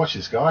to come and watch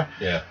this guy?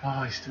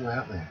 He's still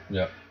out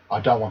there. I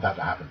don't want that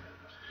to happen.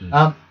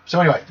 So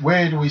anyway,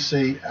 where do we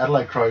see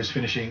Adelaide Crows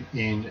finishing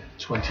in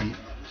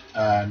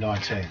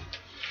 2019?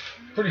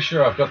 Pretty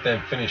sure I've got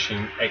them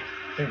finishing 8th.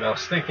 I think they'll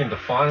sneak into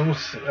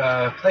finals.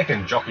 They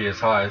can jockey as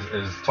high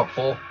as top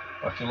 4.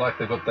 I feel like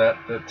they've got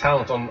the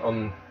talent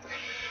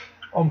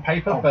on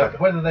paper, but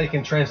whether they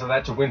can translate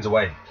that to wins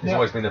away has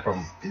always been the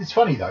problem. It's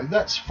funny though,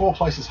 that's 4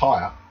 places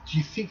higher. Do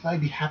you think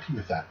they'd be happy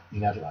with that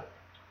in Adelaide?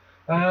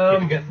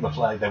 If you get them a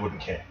flag, they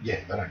wouldn't care.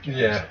 Yeah, they don't care.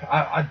 Yeah,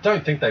 I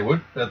don't think they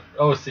would, but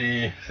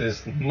obviously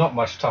there's not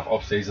much tough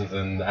off-seasons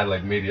in the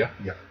Adelaide media.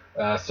 Yep.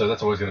 So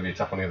that's always going to be a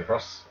tough one to get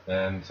across.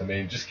 And I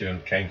mean, just giving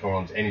Kane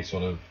Corons any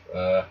sort of,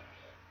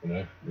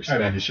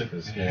 respect. Ammunition.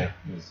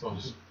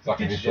 I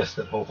can suggest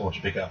that Hawthorn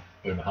should pick up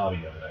Boomer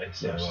Harvey the other day.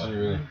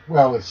 So,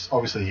 well, it's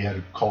obviously he had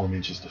a column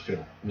inches to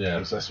fill. Yeah.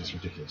 Because that's just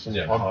ridiculous.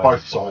 Yeah. On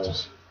both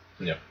sides.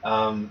 Yeah.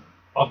 I've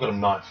got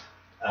them 9th.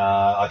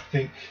 I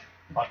think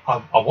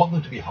I want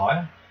them to be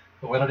higher,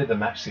 but when I did the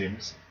match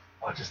sims,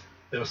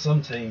 there were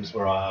some teams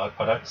where I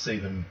don't see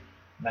them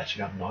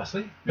matching up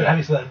nicely. But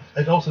having said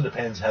that, it also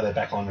depends how their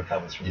backline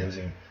recovers from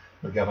losing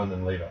McGovern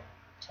and Lever.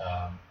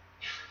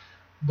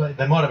 But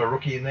they might have a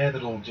rookie in there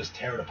that'll just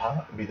tear it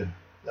apart and be the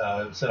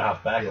centre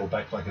half back or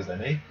back flank as they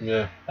need.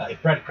 Yeah.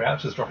 If Brad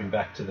Crouch is dropping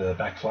back to the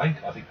back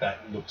flank, I think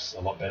that looks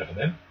a lot better for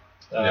them.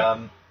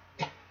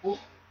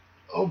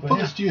 I'll put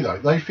this to you though.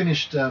 They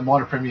finished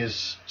minor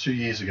premiers 2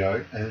 years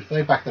ago, and if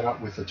they back that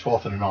up with the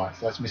 12th and a 9th,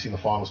 that's missing the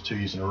finals 2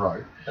 years in a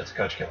row. That's a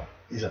coach killer.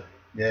 Is it?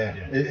 Yeah.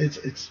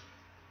 It's.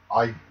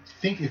 I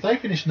think if they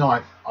finish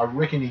 9th, I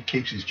reckon he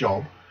keeps his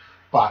job,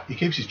 but he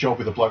keeps his job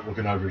with a bloke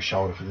looking over his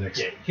shoulder for the next.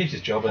 Yeah, he keeps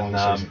his job,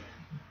 and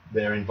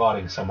they're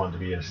inviting someone to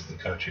be an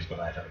assistant coach who's got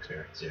AFL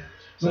experience. Yeah.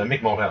 So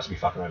Mick Malthouse will be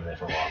fucking over there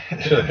for a while. I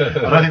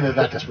don't think they're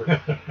that desperate.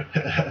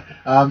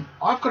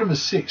 I've got him as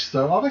 6th,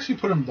 so I've actually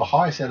put him the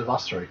highest out of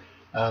us 3.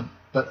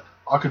 But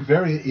I could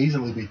very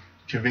easily be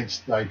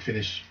convinced they'd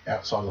finish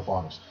outside of the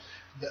finals.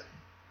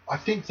 I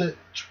think that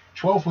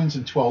 12 wins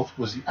in 12th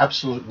was the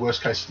absolute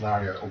worst case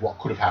scenario of what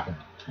could have happened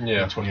in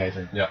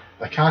 2018. Yeah.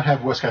 They can't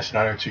have worst case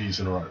scenario 2 years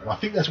in a row. And I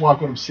think that's why I've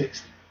got them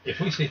 6th. If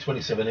we see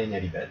 2017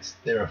 Eddie Betts,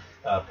 they're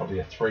probably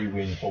a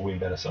 3-win, 4-win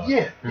better side.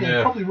 Yeah,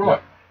 probably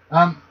right.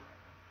 Yeah.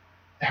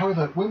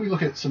 However, when we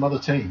look at some other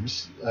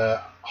teams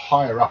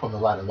higher up on the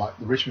ladder, like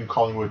the Richmond,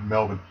 Collingwood,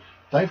 Melbourne,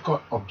 they've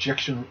got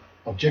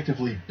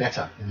objectively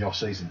better in the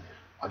off-season.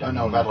 I don't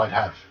know if Adelaide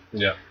have.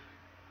 Yeah.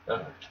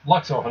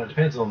 Like so often, it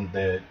depends on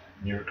their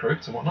new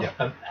recruits and whatnot,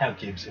 and how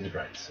Gibbs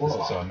integrates is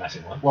also a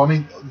massive one. Well, I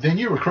mean, their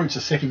new recruits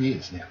are second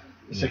years now,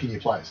 second-year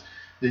players.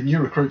 Their new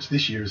recruits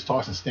this year is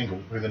Tyson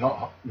Stengel, who they're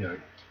not,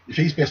 if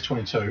he's best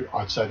 22,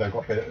 I'd say they've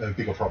got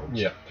bigger problems.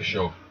 Yeah, for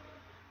sure.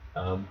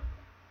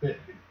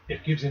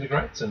 If Gibbs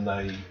integrates and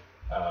they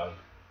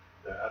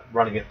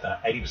running at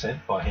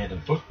 80% by hand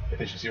and foot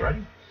efficiency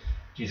rating,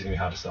 geez, it's going to be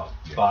hard to stop.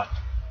 Yeah. But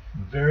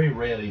very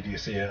rarely do you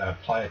see a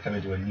player come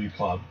into a new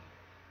club,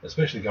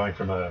 especially going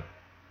from a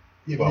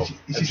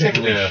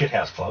objectively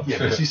shithouse club. Yeah,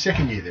 but it's his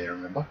second year there,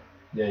 remember?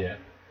 Yeah.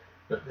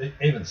 But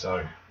even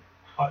so,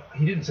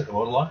 he didn't set the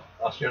world alight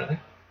last year, I don't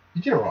think. He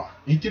did all right.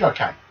 He did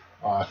okay,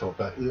 I thought,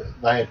 but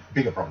they had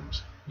bigger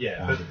problems.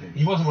 Yeah, but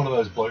he wasn't one of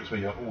those blokes where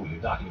you go, oh,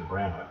 you're darking the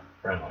Brownlow.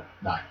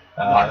 No.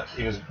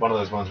 He was one of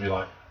those ones where you're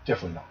like...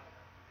 Definitely not.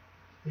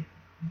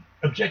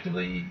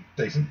 Objectively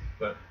decent,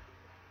 but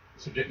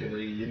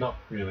subjectively you're not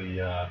really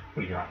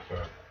putting her up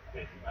for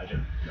anything major.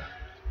 No.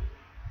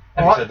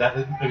 Having said that,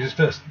 it was his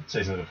first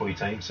season of a footy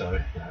team, so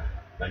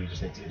maybe he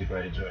just needs to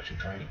integrate into actual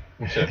training.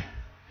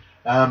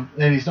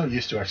 And he's not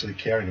used to actually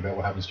caring about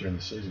what happens during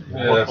the season.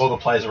 Yeah, all the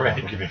players around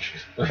him giving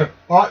shit.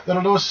 All right,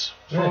 that'll do us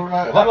for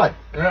Adelaide.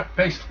 Yeah,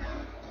 peace.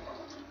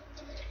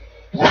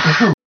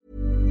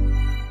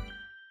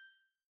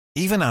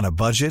 Even on a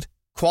budget,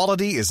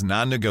 quality is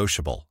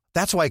non-negotiable.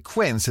 That's why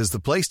Quince is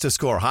the place to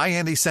score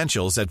high-end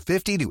essentials at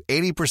 50 to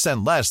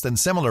 80% less than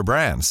similar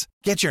brands.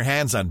 Get your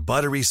hands on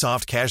buttery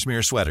soft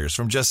cashmere sweaters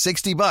from just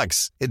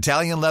 $60,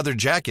 Italian leather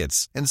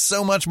jackets, and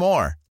so much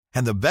more.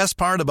 And the best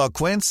part about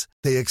Quince,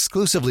 they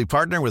exclusively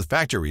partner with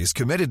factories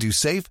committed to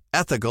safe,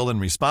 ethical,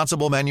 and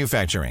responsible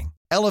manufacturing.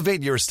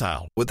 Elevate your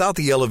style without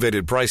the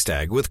elevated price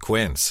tag with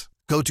Quince.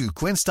 Go to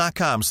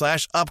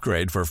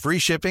quince.com/upgrade for free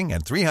shipping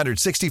and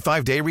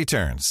 365-day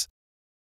returns.